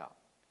 flesh that out.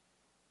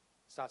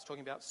 Starts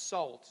talking about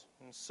salt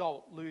and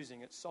salt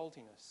losing its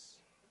saltiness.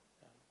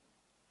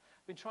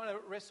 I've been trying to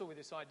wrestle with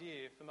this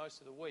idea for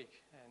most of the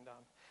week,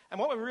 and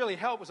what would really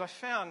help was I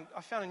found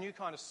a new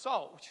kind of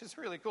salt, which is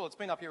really cool. It's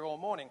been up here all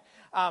morning.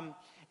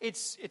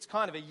 It's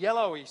kind of a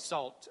yellowy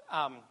salt,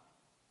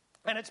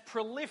 and it's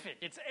prolific.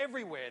 It's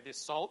everywhere, this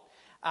salt.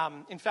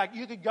 In fact,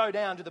 you could go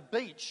down to the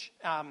beach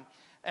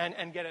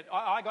and get it.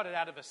 I got it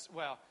out of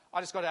I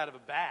just got it out of a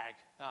bag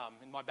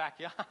in my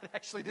backyard,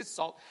 actually, this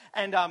salt.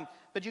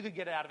 But you could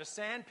get it out of a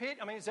sand pit.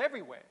 I mean, it's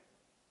everywhere.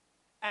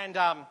 And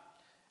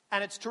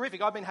it's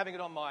terrific. I've been having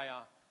it on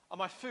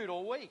my food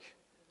all week.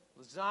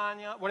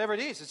 Lasagna, whatever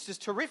it is, it's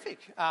just terrific.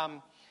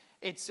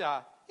 It's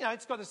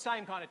got the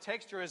same kind of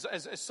texture as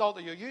salt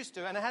that you're used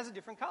to, and it has a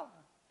different colour.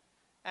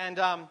 And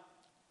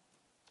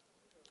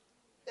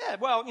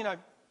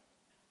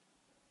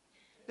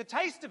the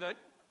taste of it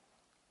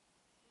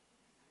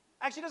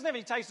actually doesn't have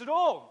any taste at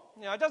all.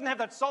 It doesn't have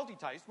that salty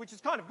taste, which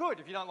is kind of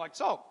good if you don't like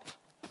salt.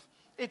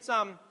 It's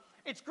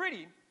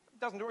gritty. It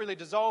doesn't really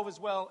dissolve as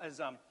well as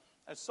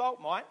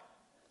salt might.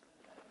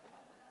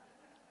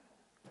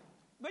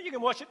 But you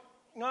can wash it.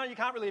 No, you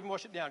can't really even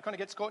wash it down. It kind of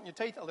gets caught in your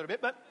teeth a little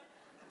bit, but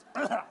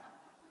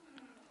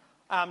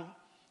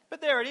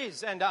but there it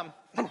is. And I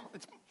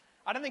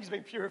don't think it's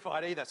been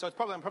purified either, so I'm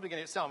probably going to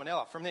get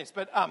salmonella from this.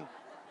 But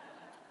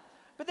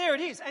there it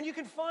is, and you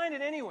can find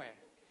it anywhere.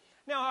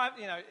 Now,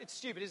 it's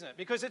stupid, isn't it?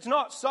 Because it's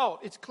not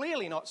salt. It's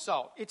clearly not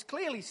salt. It's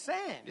clearly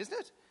sand, isn't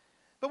it?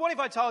 But what if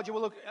I told you,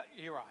 well, look,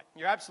 you're right.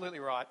 You're absolutely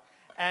right.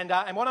 And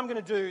what I'm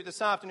going to do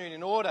this afternoon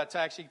in order to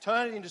actually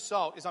turn it into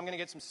salt is I'm going to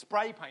get some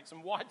spray paint,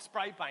 some white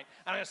spray paint,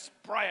 and I'm going to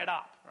spray it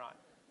up, right?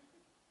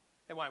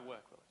 It won't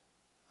work, will it?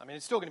 I mean,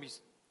 it's still going to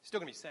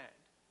be sand.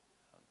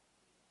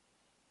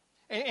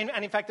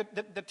 And in fact,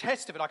 the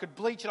test of it, I could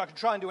bleach it, I could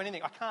try and do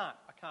anything. I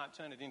can't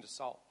turn it into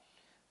salt.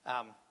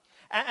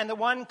 And the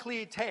one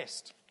clear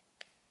test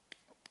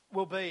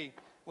will be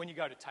when you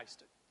go to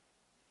taste it.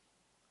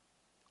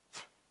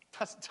 It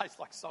doesn't taste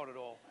like salt at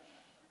all.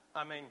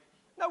 I mean,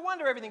 no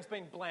wonder everything's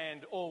been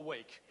bland all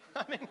week.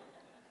 I mean,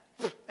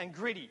 and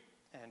gritty.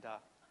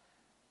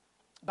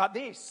 But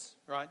this,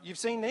 right? You've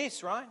seen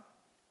this, right?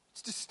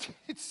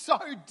 It's so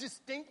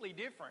distinctly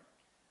different.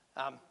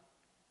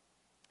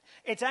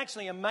 It's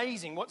actually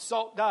amazing what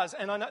salt does.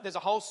 And I know there's a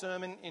whole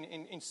sermon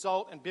in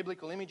salt and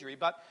biblical imagery,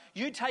 but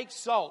you take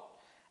salt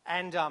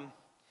and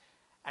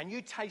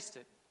you taste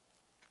it,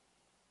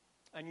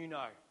 and you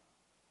know,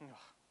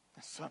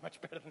 So much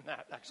better than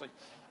that, actually.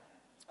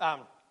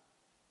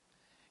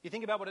 You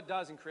think about what it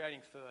does in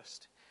creating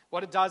first,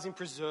 what it does in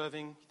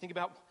preserving. You think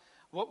about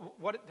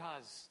what it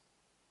does.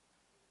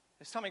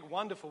 There's something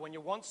wonderful when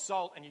you want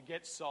salt and you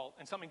get salt,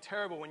 and something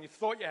terrible when you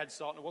thought you had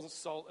salt and it wasn't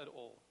salt at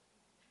all.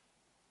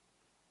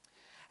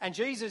 And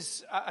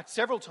Jesus,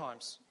 several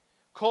times,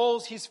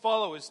 calls his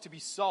followers to be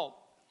salt,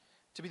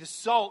 to be the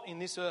salt in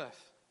this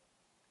earth.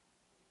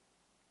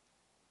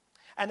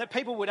 And that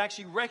people would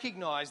actually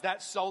recognize that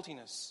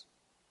saltiness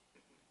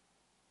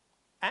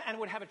and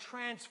would have a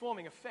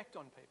transforming effect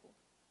on people.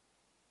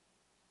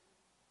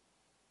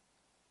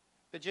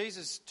 But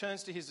Jesus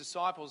turns to his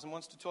disciples and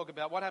wants to talk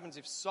about what happens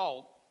if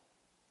salt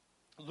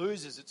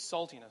loses its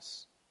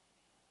saltiness.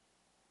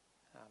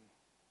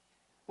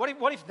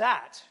 What if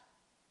that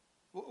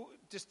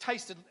just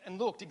tasted and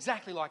looked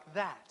exactly like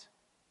that?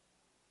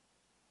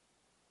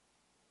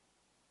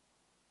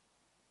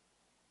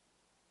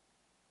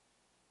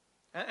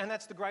 And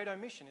that's the great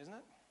omission, isn't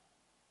it?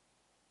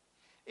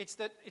 It's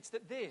that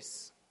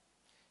this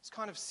is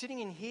kind of sitting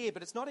in here,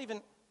 but it's not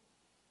even,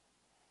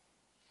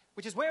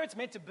 which is where it's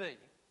meant to be,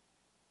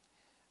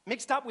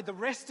 mixed up with the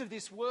rest of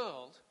this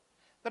world,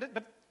 but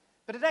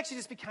it actually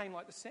just became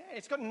like the sand.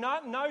 It's got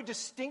no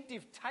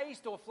distinctive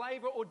taste or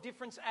flavour or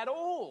difference at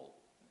all.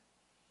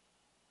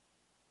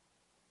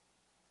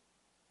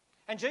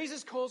 And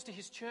Jesus calls to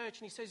his church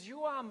and he says,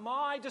 "You are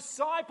my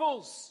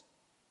disciples."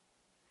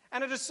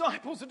 And a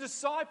disciple's a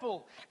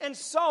disciple. And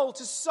soul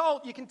to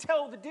salt, you can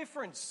tell the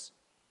difference.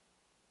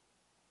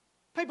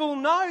 People will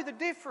know the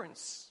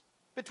difference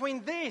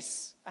between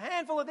this, a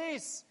handful of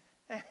this,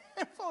 a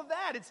handful of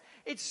that.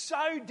 It's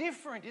so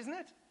different, isn't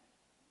it?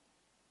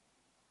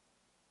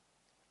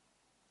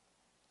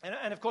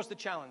 And of course the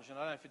challenge, and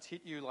I don't know if it's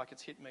hit you like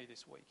it's hit me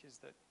this week, is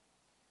that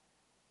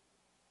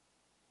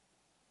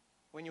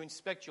when you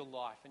inspect your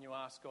life and you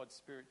ask God's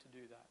Spirit to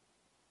do that,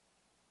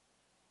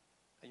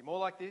 are you more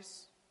like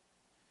this?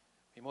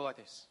 Are you more like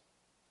this?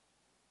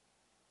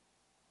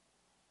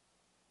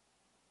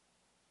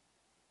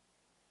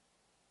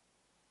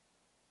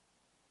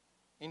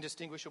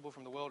 Indistinguishable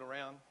from the world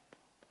around,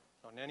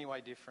 not in any way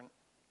different.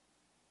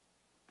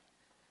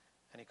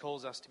 And he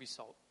calls us to be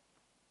salt.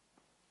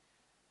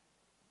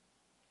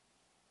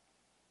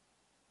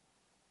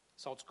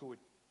 Salt's good.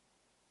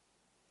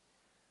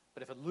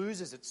 But if it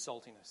loses its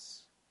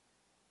saltiness,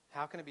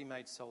 how can it be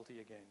made salty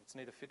again? It's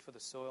neither fit for the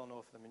soil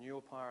nor for the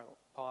manure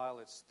pile.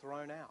 It's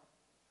thrown out.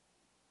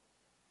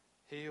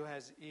 He who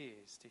has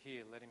ears to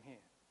hear, let him hear.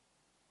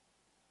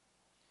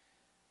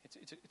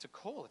 It's a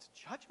call. It's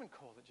a judgment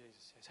call that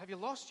Jesus says.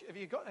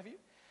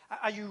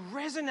 Are you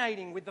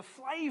resonating with the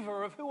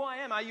flavour of who I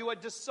am? Are you a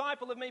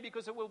disciple of me?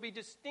 Because it will be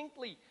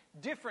distinctly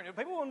different.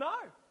 People will know.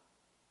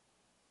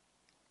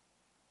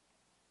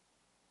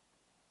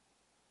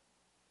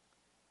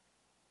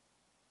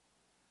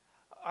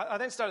 I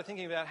then started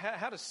thinking about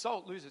how does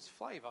salt lose its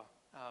flavour?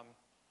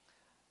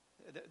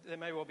 There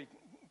may well be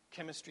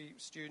chemistry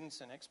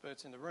students and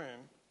experts in the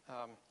room.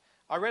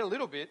 I read a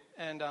little bit,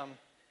 and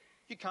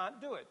you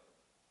can't do it.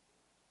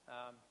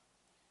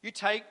 You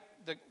take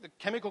the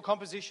chemical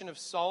composition of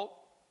salt,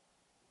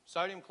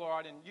 sodium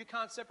chloride, and you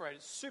can't separate it.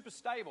 It's super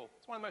stable.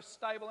 It's one of the most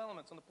stable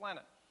elements on the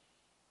planet.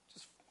 It's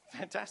just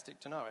fantastic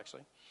to know,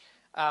 actually.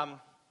 But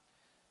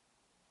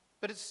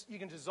you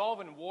can dissolve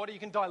it in water, you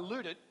can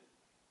dilute it,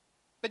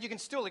 but you can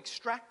still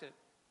extract it.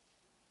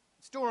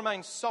 It still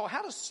remains salt.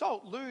 How does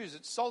salt lose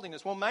its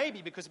saltiness? Well,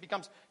 maybe because it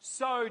becomes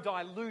so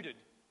diluted.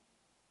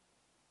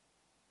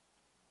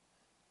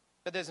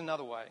 But there's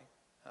another way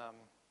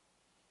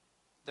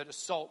that a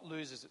salt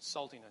loses its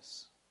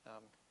saltiness.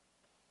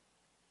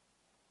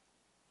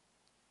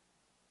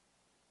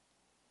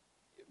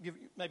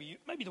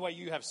 Maybe the way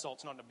you have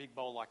salt's not in a big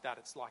bowl like that.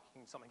 It's like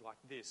in something like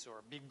this, or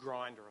a big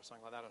grinder or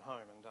something like that at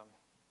home. And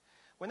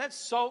when that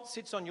salt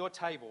sits on your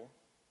table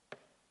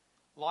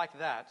like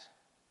that,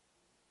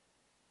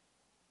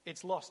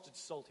 it's lost its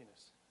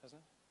saltiness,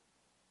 hasn't it?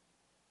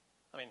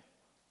 I mean,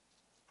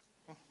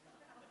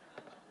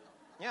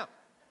 yeah.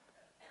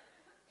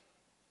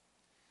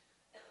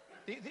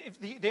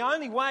 The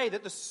only way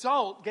that the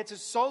salt gets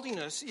its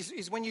saltiness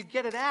is when you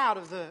get it out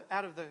of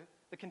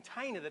the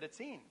container that it's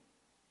in.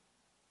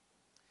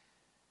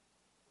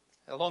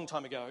 A long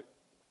time ago,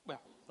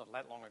 well, not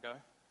that long ago,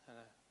 a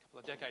couple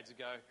of decades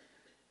ago,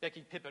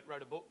 Becky Pippert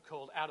wrote a book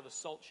called Out of the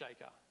Salt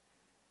Shaker.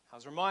 I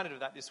was reminded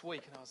of that this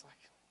week, and I was like,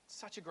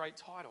 such a great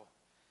title.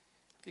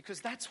 Because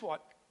that's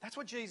what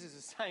Jesus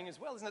is saying as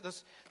well, isn't it?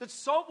 That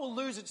salt will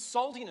lose its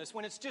saltiness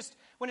when it's just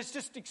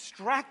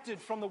extracted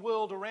from the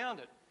world around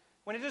it.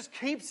 When it just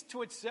keeps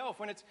to itself,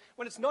 when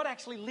it's not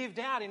actually lived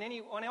out in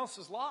anyone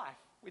else's life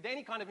with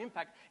any kind of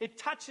impact. It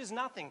touches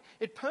nothing.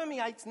 It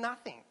permeates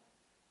nothing.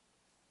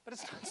 But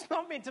it's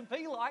not meant to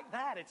be like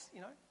that. It's,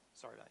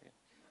 sorry about you.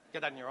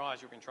 Get that in your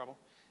eyes, you'll be in trouble.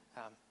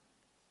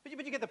 But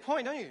you get the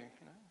point, don't you?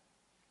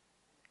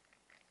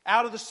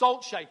 Out of the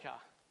salt shaker.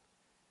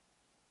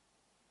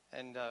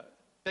 And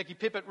Becky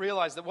Pippert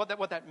realised that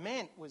what that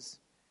meant was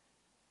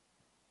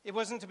It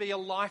wasn't to be a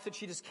life that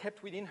she just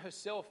kept within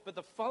herself, but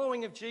the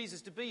following of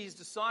Jesus, to be his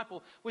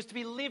disciple, was to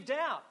be lived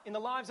out in the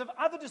lives of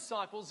other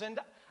disciples and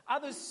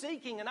others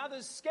seeking and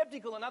others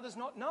skeptical and others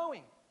not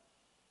knowing.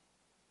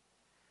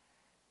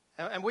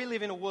 And we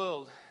live in a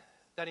world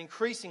that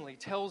increasingly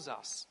tells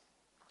us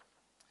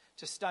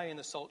to stay in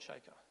the salt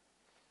shaker,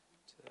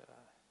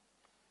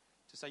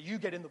 to say, you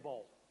get in the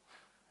bowl,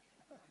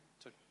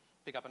 to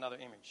pick up another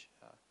image.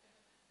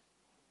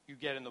 You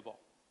get in the bowl.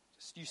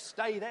 You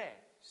stay there.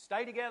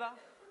 Stay together.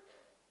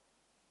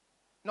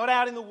 Not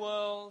out in the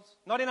world,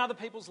 not in other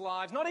people's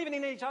lives, not even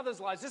in each other's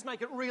lives. Just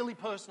make it really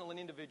personal and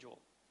individual.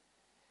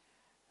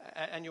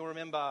 And you'll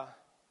remember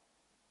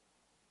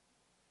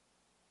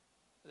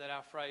that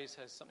our phrase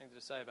has something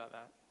to say about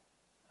that.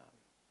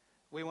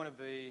 We want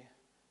to be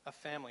a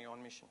family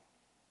on mission.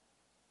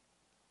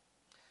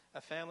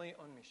 A family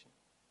on mission.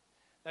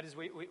 That is,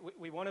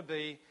 we want to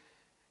be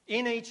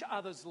in each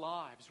other's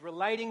lives,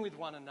 relating with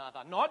one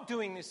another, not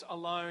doing this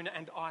alone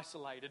and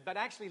isolated, but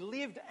actually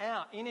lived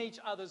out in each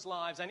other's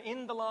lives and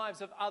in the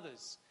lives of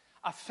others.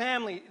 A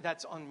family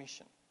that's on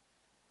mission.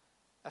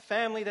 A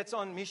family that's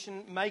on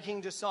mission,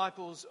 making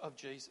disciples of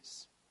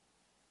Jesus.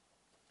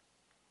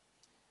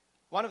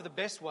 One of the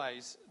best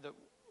ways that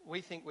we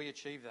think we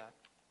achieve that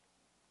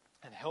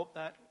and help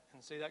that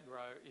and see that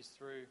grow is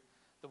through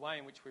the way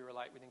in which we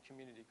relate within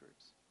community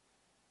groups.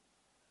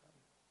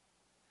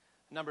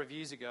 A number of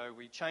years ago,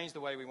 we changed the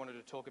way we wanted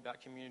to talk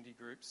about community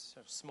groups,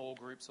 or small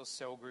groups or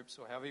cell groups,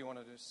 or however you want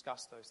to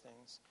discuss those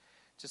things,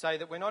 to say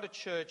that we're not a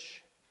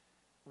church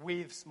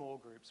with small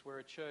groups, we're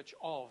a church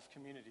of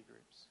community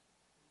groups.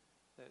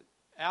 That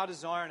our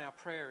desire and our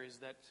prayer is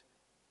that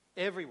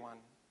everyone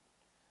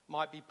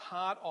might be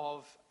part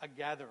of a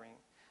gathering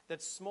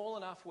that's small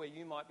enough where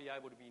you might be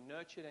able to be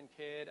nurtured and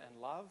cared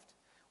and loved,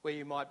 where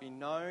you might be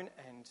known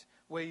and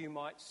where you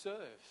might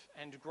serve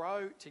and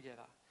grow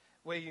together,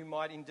 where you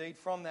might indeed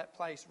from that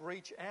place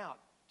reach out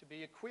to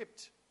be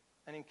equipped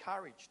and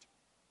encouraged.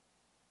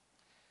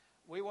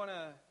 We want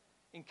to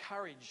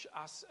encourage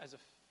us as a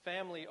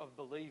family of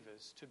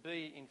believers to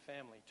be in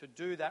family, to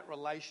do that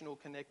relational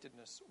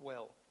connectedness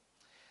well.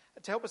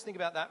 To help us think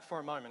about that for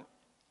a moment,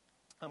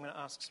 I'm going to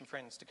ask some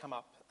friends to come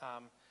up.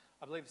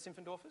 I believe the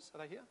Simpfendorfers, are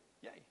they here?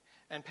 Yay.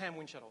 And Pam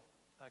Winchell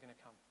are going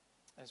to come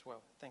as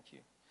well. Thank you.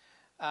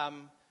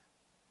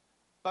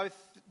 Both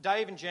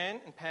Dave and Jan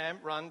and Pam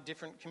run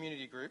different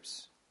community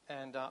groups,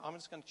 and I'm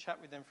just going to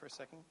chat with them for a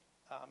second.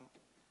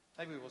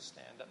 Maybe we will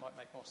stand, that might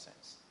make more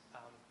sense.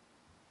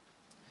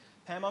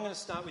 Pam, I'm going to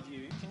start with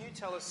you. Can you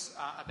tell us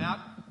about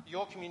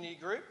your community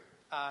group,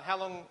 how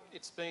long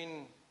it's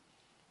been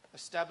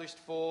established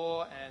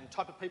for, and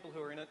type of people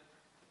who are in it?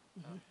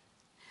 Mm-hmm.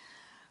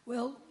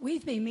 Well,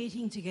 we've been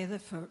meeting together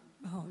for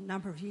a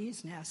number of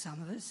years now,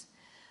 some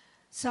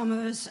of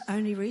us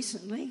only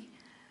recently.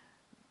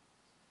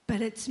 But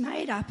it's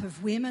made up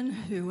of women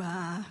who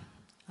are,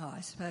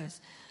 I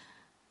suppose,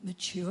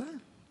 mature,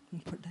 I'll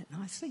put that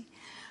nicely.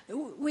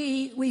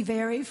 We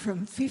vary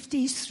from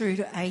 50s through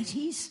to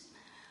 80s,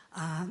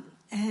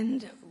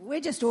 and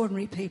we're just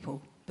ordinary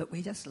people, but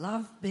we just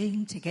love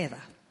being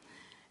together,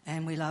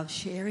 and we love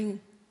sharing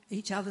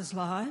each other's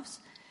lives.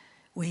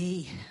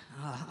 We,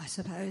 I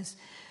suppose,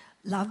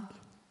 love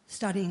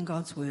studying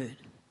God's Word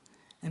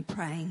and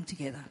praying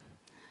together.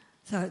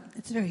 So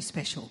it's very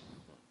special.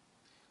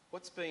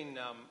 What's been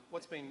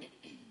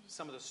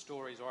some of the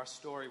stories, or a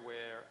story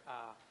where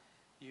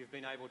you've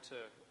been able to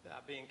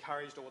be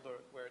encouraged, or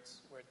where it's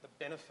the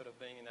benefit of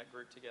being in that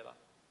group together?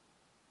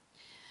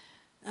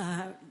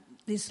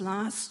 This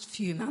last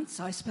few months,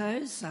 I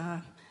suppose,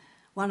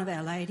 one of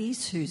our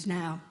ladies, who's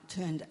now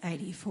turned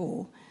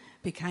 84,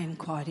 became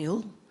quite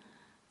ill.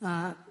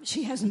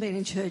 She hasn't been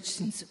in church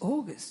since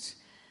August,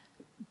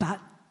 but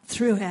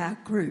through our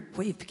group,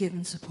 we've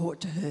given support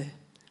to her.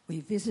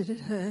 We've visited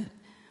her.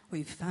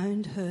 We've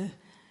phoned her,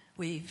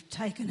 we've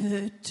taken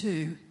her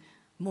to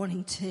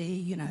morning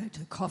tea,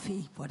 to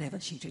coffee, whatever,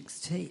 she drinks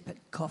tea, but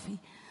coffee.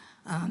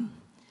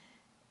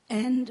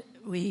 And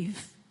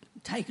we've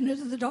taken her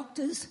to the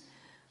doctors.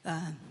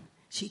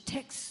 She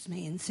texts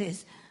me and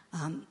says,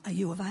 are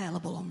you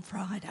available on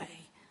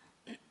Friday?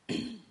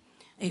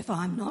 If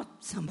I'm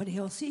not, somebody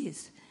else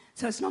is.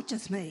 So it's not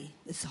just me,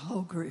 it's the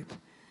whole group.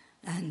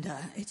 And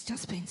it's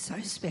just been so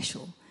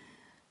special.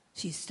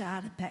 She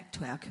started back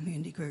to our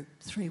community group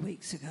 3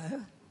 weeks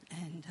ago,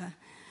 and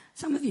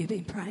some of you have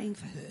been praying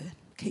for her.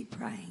 Keep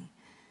praying.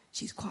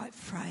 She's quite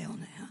frail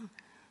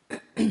now,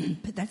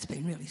 but that's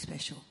been really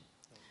special.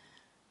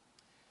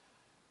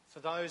 For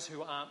those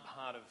who aren't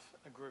part of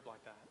a group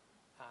like that,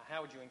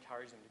 how would you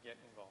encourage them to get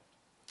involved?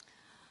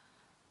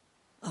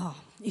 Oh,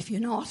 if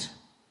you're not,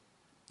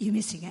 you're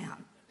missing out.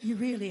 You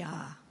really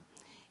are.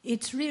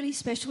 It's really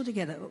special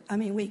together. I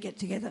mean, we get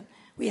together.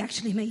 We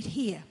actually meet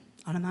here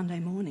on a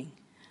Monday morning.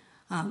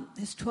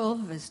 There's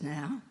 12 of us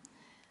now,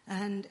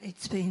 and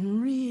it's been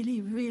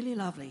really, really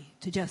lovely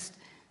to just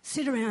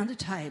sit around a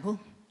table,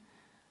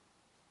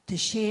 to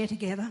share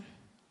together,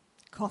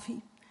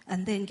 coffee,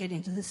 and then get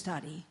into the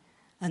study.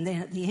 And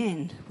then at the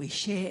end, we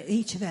share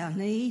each of our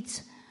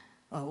needs,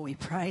 Oh, we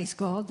praise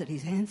God that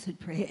he's answered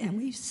prayer, and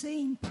we've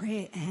seen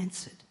prayer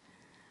answered.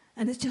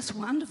 And it's just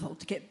wonderful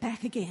to get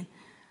back again.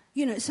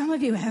 You know, some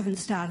of you haven't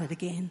started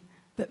again,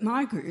 but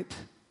my group,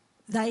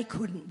 they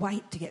couldn't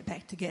wait to get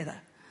back together.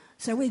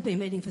 So we've been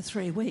meeting for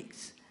 3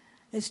 weeks.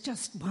 It's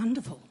just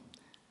wonderful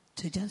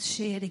to just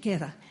share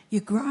together. You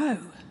grow.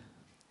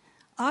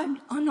 I'm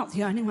not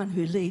the only one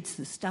who leads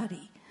the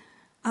study.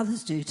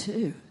 Others do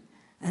too.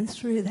 And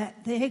through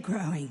that, they're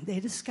growing.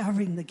 They're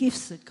discovering the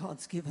gifts that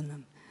God's given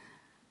them.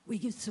 We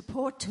give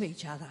support to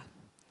each other.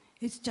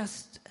 It's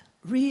just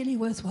really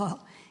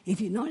worthwhile. If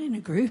you're not in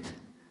a group,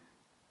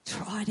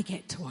 try to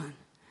get to one.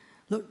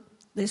 Look,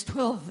 there's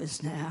 12 of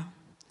us now,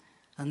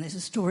 and there's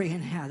a story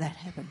in how that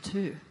happened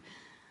too.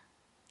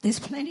 There's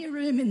plenty of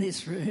room in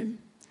this room.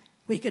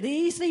 We could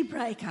easily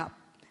break up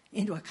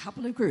into a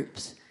couple of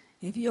groups.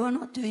 If you're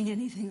not doing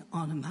anything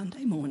on a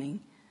Monday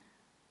morning,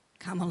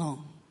 come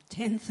along,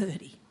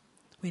 10:30.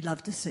 We'd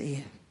love to see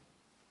you.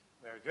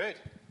 Very good.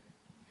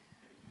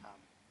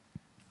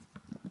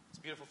 It's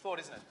a beautiful thought,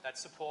 isn't it? That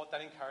support,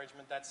 that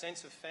encouragement, that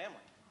sense of family,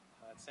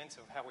 that sense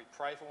of how we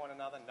pray for one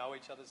another, know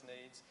each other's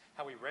needs,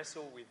 how we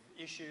wrestle with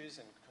issues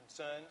and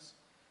concerns.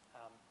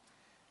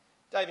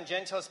 Dave and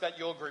Jen, tell us about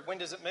your group. When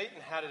does it meet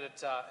and how did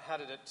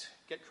it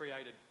get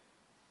created?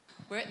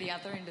 We're at the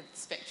other end of the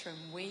spectrum.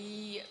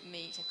 We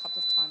meet a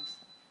couple of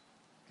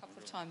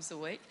times a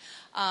week.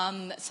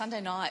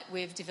 Sunday night,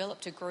 we've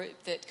developed a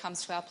group that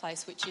comes to our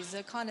place, which is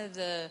a kind of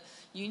the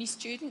uni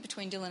student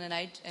between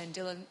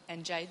Dylan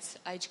and Jade's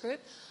age group.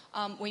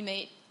 We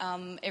meet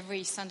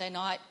every Sunday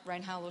night,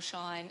 rain, hail or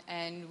shine,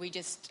 and we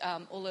just,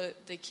 all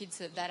the kids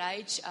of that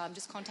age,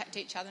 just contact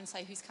each other and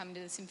say who's coming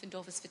to the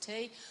Simpfendorfers for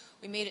tea.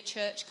 We meet at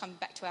church, come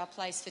back to our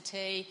place for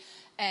tea,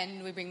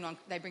 and they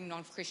bring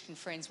non-Christian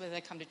friends, whether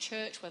they come to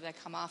church, whether they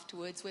come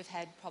afterwards. We've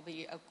had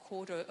probably a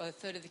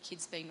third of the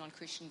kids being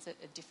non-Christians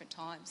at different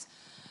times.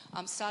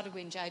 Started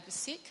when Jade was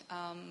sick,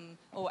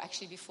 or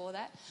actually before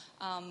that.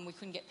 We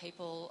couldn't get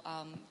people,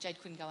 Jade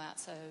couldn't go out,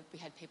 so we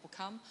had people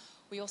come.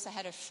 We also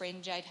had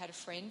Jade had a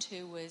friend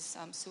who was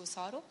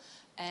suicidal,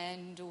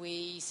 and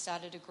we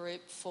started a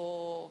group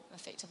for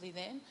effectively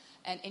them.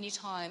 And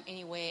anytime,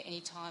 anywhere,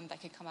 anytime, they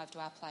could come over to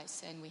our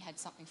place, and we had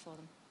something for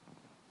them.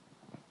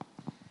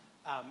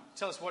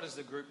 Tell us, what does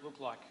the group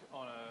look like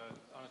on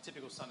a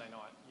typical Sunday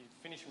night? You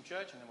finish from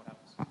church, and then what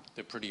happens?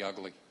 They're pretty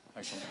ugly,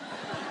 actually.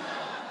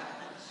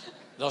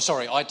 No,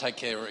 sorry, I take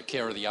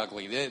care of the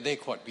ugly. They're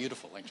quite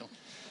beautiful, actually.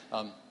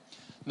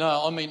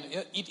 No, I mean,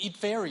 it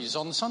varies.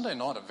 On the Sunday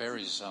night, it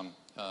varies.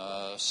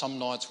 Some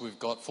nights we've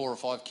got 4 or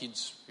 5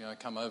 kids,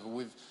 come over.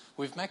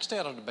 We've maxed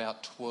out at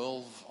about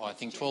 12. I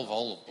think 12,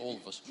 all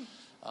of us.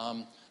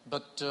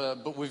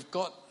 But we've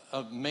got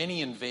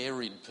many and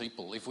varied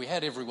people. If we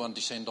had everyone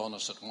descend on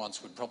us at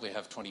once, we'd probably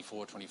have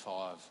 24,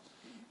 25,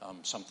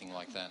 something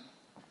like that.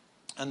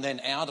 And then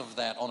out of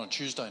that, on a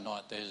Tuesday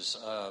night, there's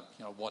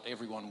what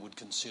everyone would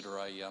consider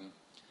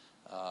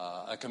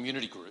a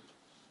community group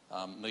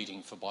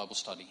meeting for Bible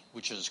study,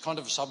 which is kind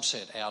of a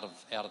subset out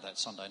of that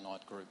Sunday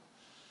night group.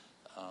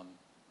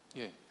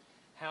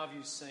 How have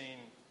you seen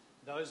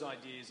those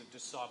ideas of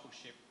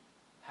discipleship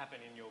happen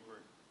in your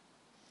group?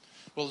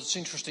 Well, it's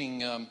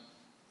interesting.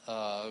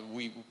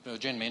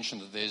 Jen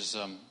mentioned that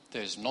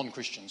there's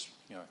non-Christians,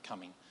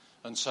 coming,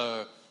 and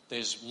so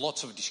there's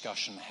lots of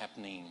discussion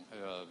happening,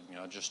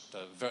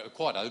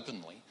 quite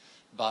openly,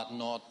 but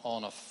not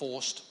on a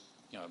forced,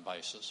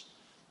 basis.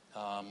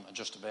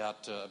 Just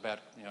about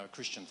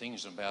Christian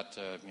things, about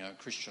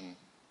Christian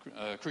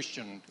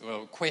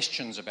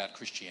questions about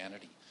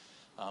Christianity,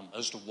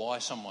 as to why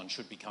someone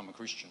should become a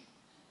Christian.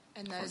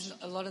 And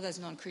a lot of those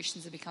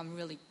non-Christians have become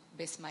really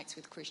best mates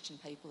with Christian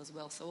people as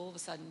well. So all of a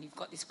sudden you've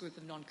got this group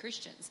of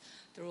non-Christians.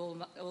 They're all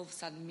of a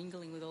sudden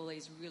mingling with all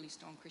these really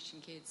strong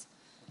Christian kids.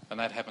 And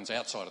that happens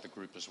outside of the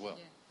group as well.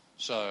 Yeah.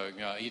 So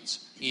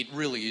it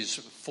really is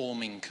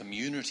forming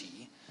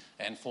community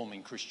and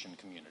forming Christian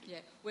community.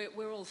 Yeah,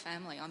 we're all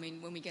family. I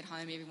mean, when we get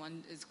home,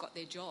 everyone has got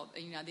their job.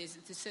 There's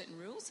certain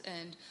rules,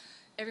 and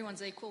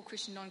everyone's equal,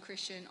 Christian,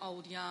 non-Christian,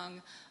 old,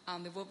 young.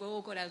 We've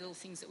all got our little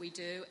things that we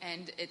do,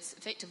 and it's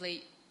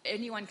effectively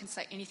anyone can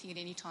say anything at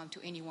any time to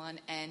anyone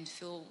and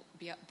feel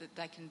that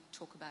they can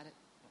talk about it.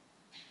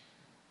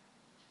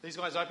 These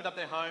guys opened up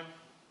their home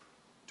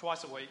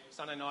twice a week,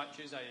 Sunday night,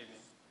 Tuesday evening.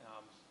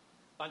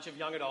 A bunch of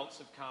young adults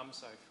have come,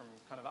 so from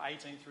kind of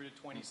 18 through to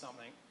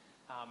 20-something.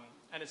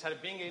 And it's had a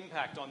big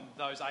impact on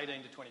those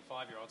 18 to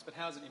 25-year-olds. But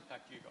how does it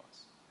impact you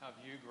guys? How have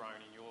you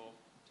grown in your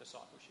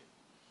discipleship?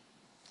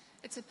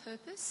 It's a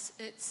purpose.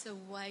 It's a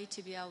way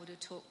to be able to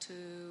talk to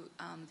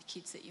the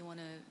kids that you want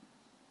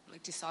to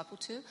disciple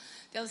to.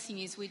 The other thing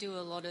is we do a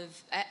lot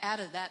of...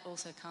 Out of that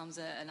also comes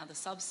another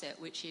subset,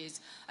 which is,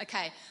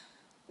 okay,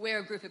 we're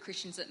a group of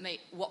Christians that meet.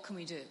 What can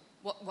we do?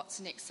 What's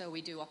next? So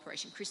we do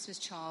Operation Christmas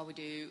Child. We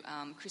do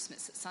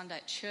Christmas Sunday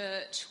at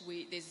church.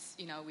 We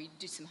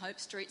do some Hope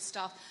Street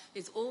stuff.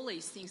 There's all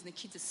these things, and the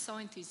kids are so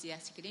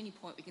enthusiastic. At any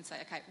point, we can say,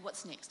 okay,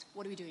 what's next?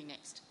 What are we doing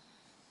next?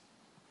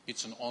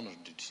 It's an honour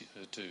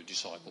to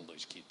disciple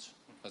these kids.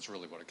 That's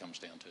really what it comes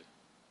down to.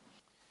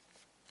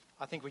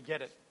 I think we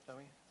get it, don't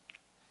we?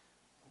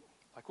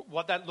 Like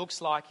what that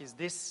looks like is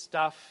this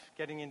stuff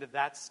getting into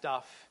that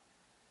stuff,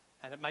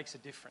 and it makes a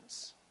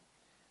difference.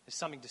 There's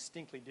something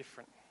distinctly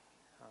different.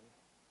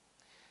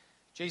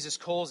 Jesus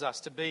calls us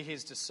to be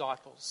his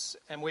disciples,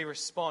 and we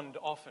respond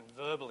often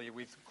verbally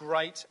with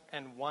great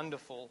and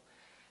wonderful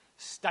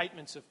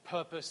statements of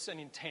purpose and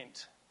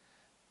intent.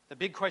 The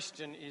big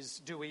question is,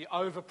 do we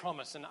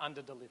overpromise and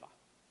underdeliver?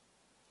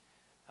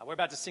 We're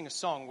about to sing a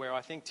song where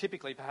I think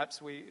typically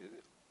perhaps we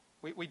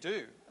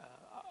do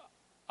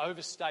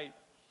overstate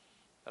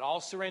that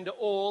I'll surrender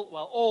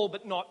all,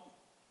 but not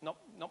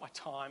my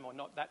time, or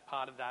not that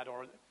part of that.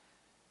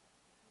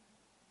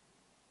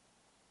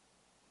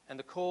 And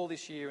the call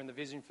this year and the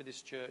vision for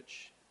this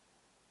church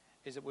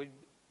is that we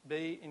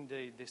be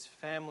indeed this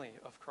family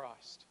of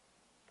Christ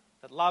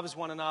that loves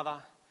one another,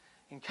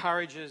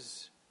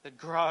 encourages, that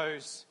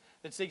grows,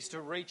 that seeks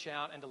to reach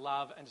out and to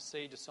love and to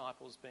see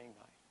disciples being made.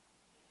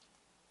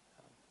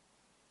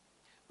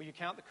 Will you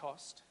count the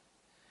cost?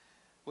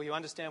 Will you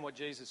understand what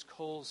Jesus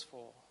calls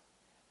for?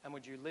 And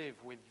would you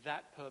live with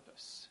that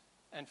purpose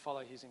and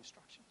follow his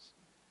instructions?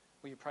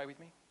 Will you pray with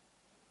me?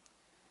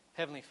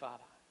 Heavenly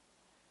Father,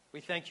 we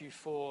thank you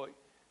for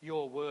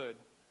your word.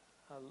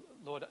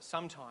 Lord,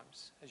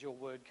 sometimes as your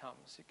word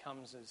comes, it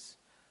comes as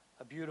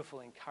a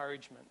beautiful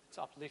encouragement. It's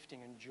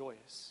uplifting and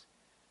joyous.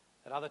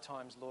 At other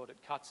times, Lord, it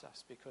cuts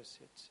us because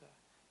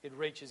it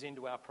reaches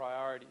into our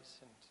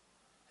priorities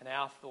and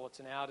our thoughts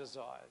and our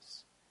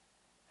desires.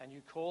 And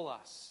you call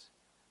us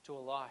to a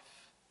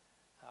life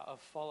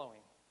of following,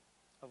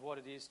 of what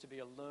it is to be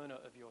a learner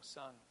of your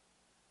Son.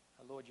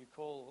 Lord, you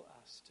call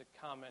us to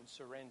come and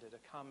surrender, to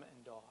come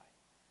and die.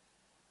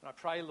 And I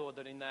pray, Lord,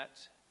 that in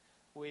that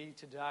we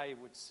today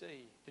would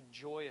see the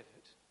joy of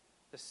it,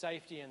 the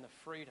safety and the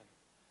freedom,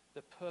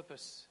 the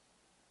purpose,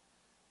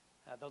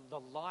 the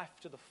life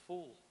to the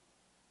full.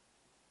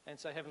 And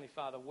so, Heavenly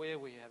Father, where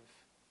we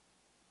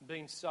have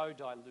been so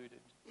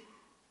diluted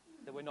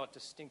that we're not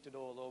distinct at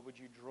all, Lord, would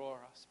you draw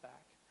us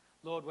back?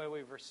 Lord, where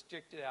we've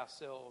restricted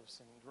ourselves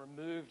and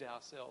removed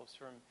ourselves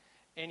from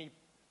any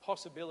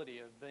possibility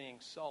of being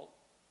salt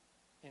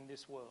in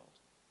this world,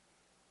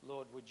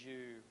 Lord, would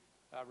you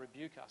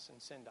rebuke us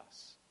and send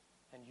us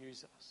and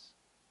use us?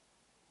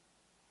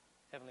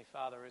 Heavenly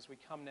Father, as we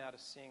come now to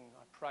sing,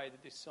 I pray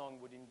that this song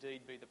would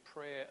indeed be the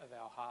prayer of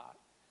our heart.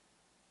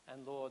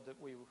 And Lord,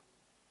 that we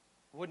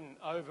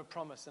wouldn't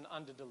overpromise and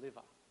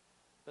underdeliver,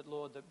 but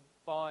Lord, that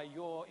by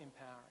your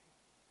empowering,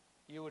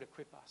 you would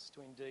equip us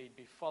to indeed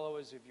be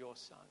followers of your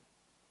Son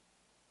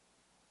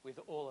with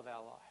all of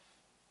our life.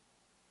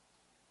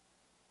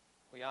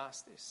 We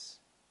ask this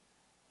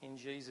in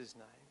Jesus'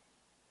 name.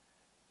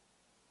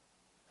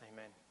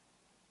 Amen.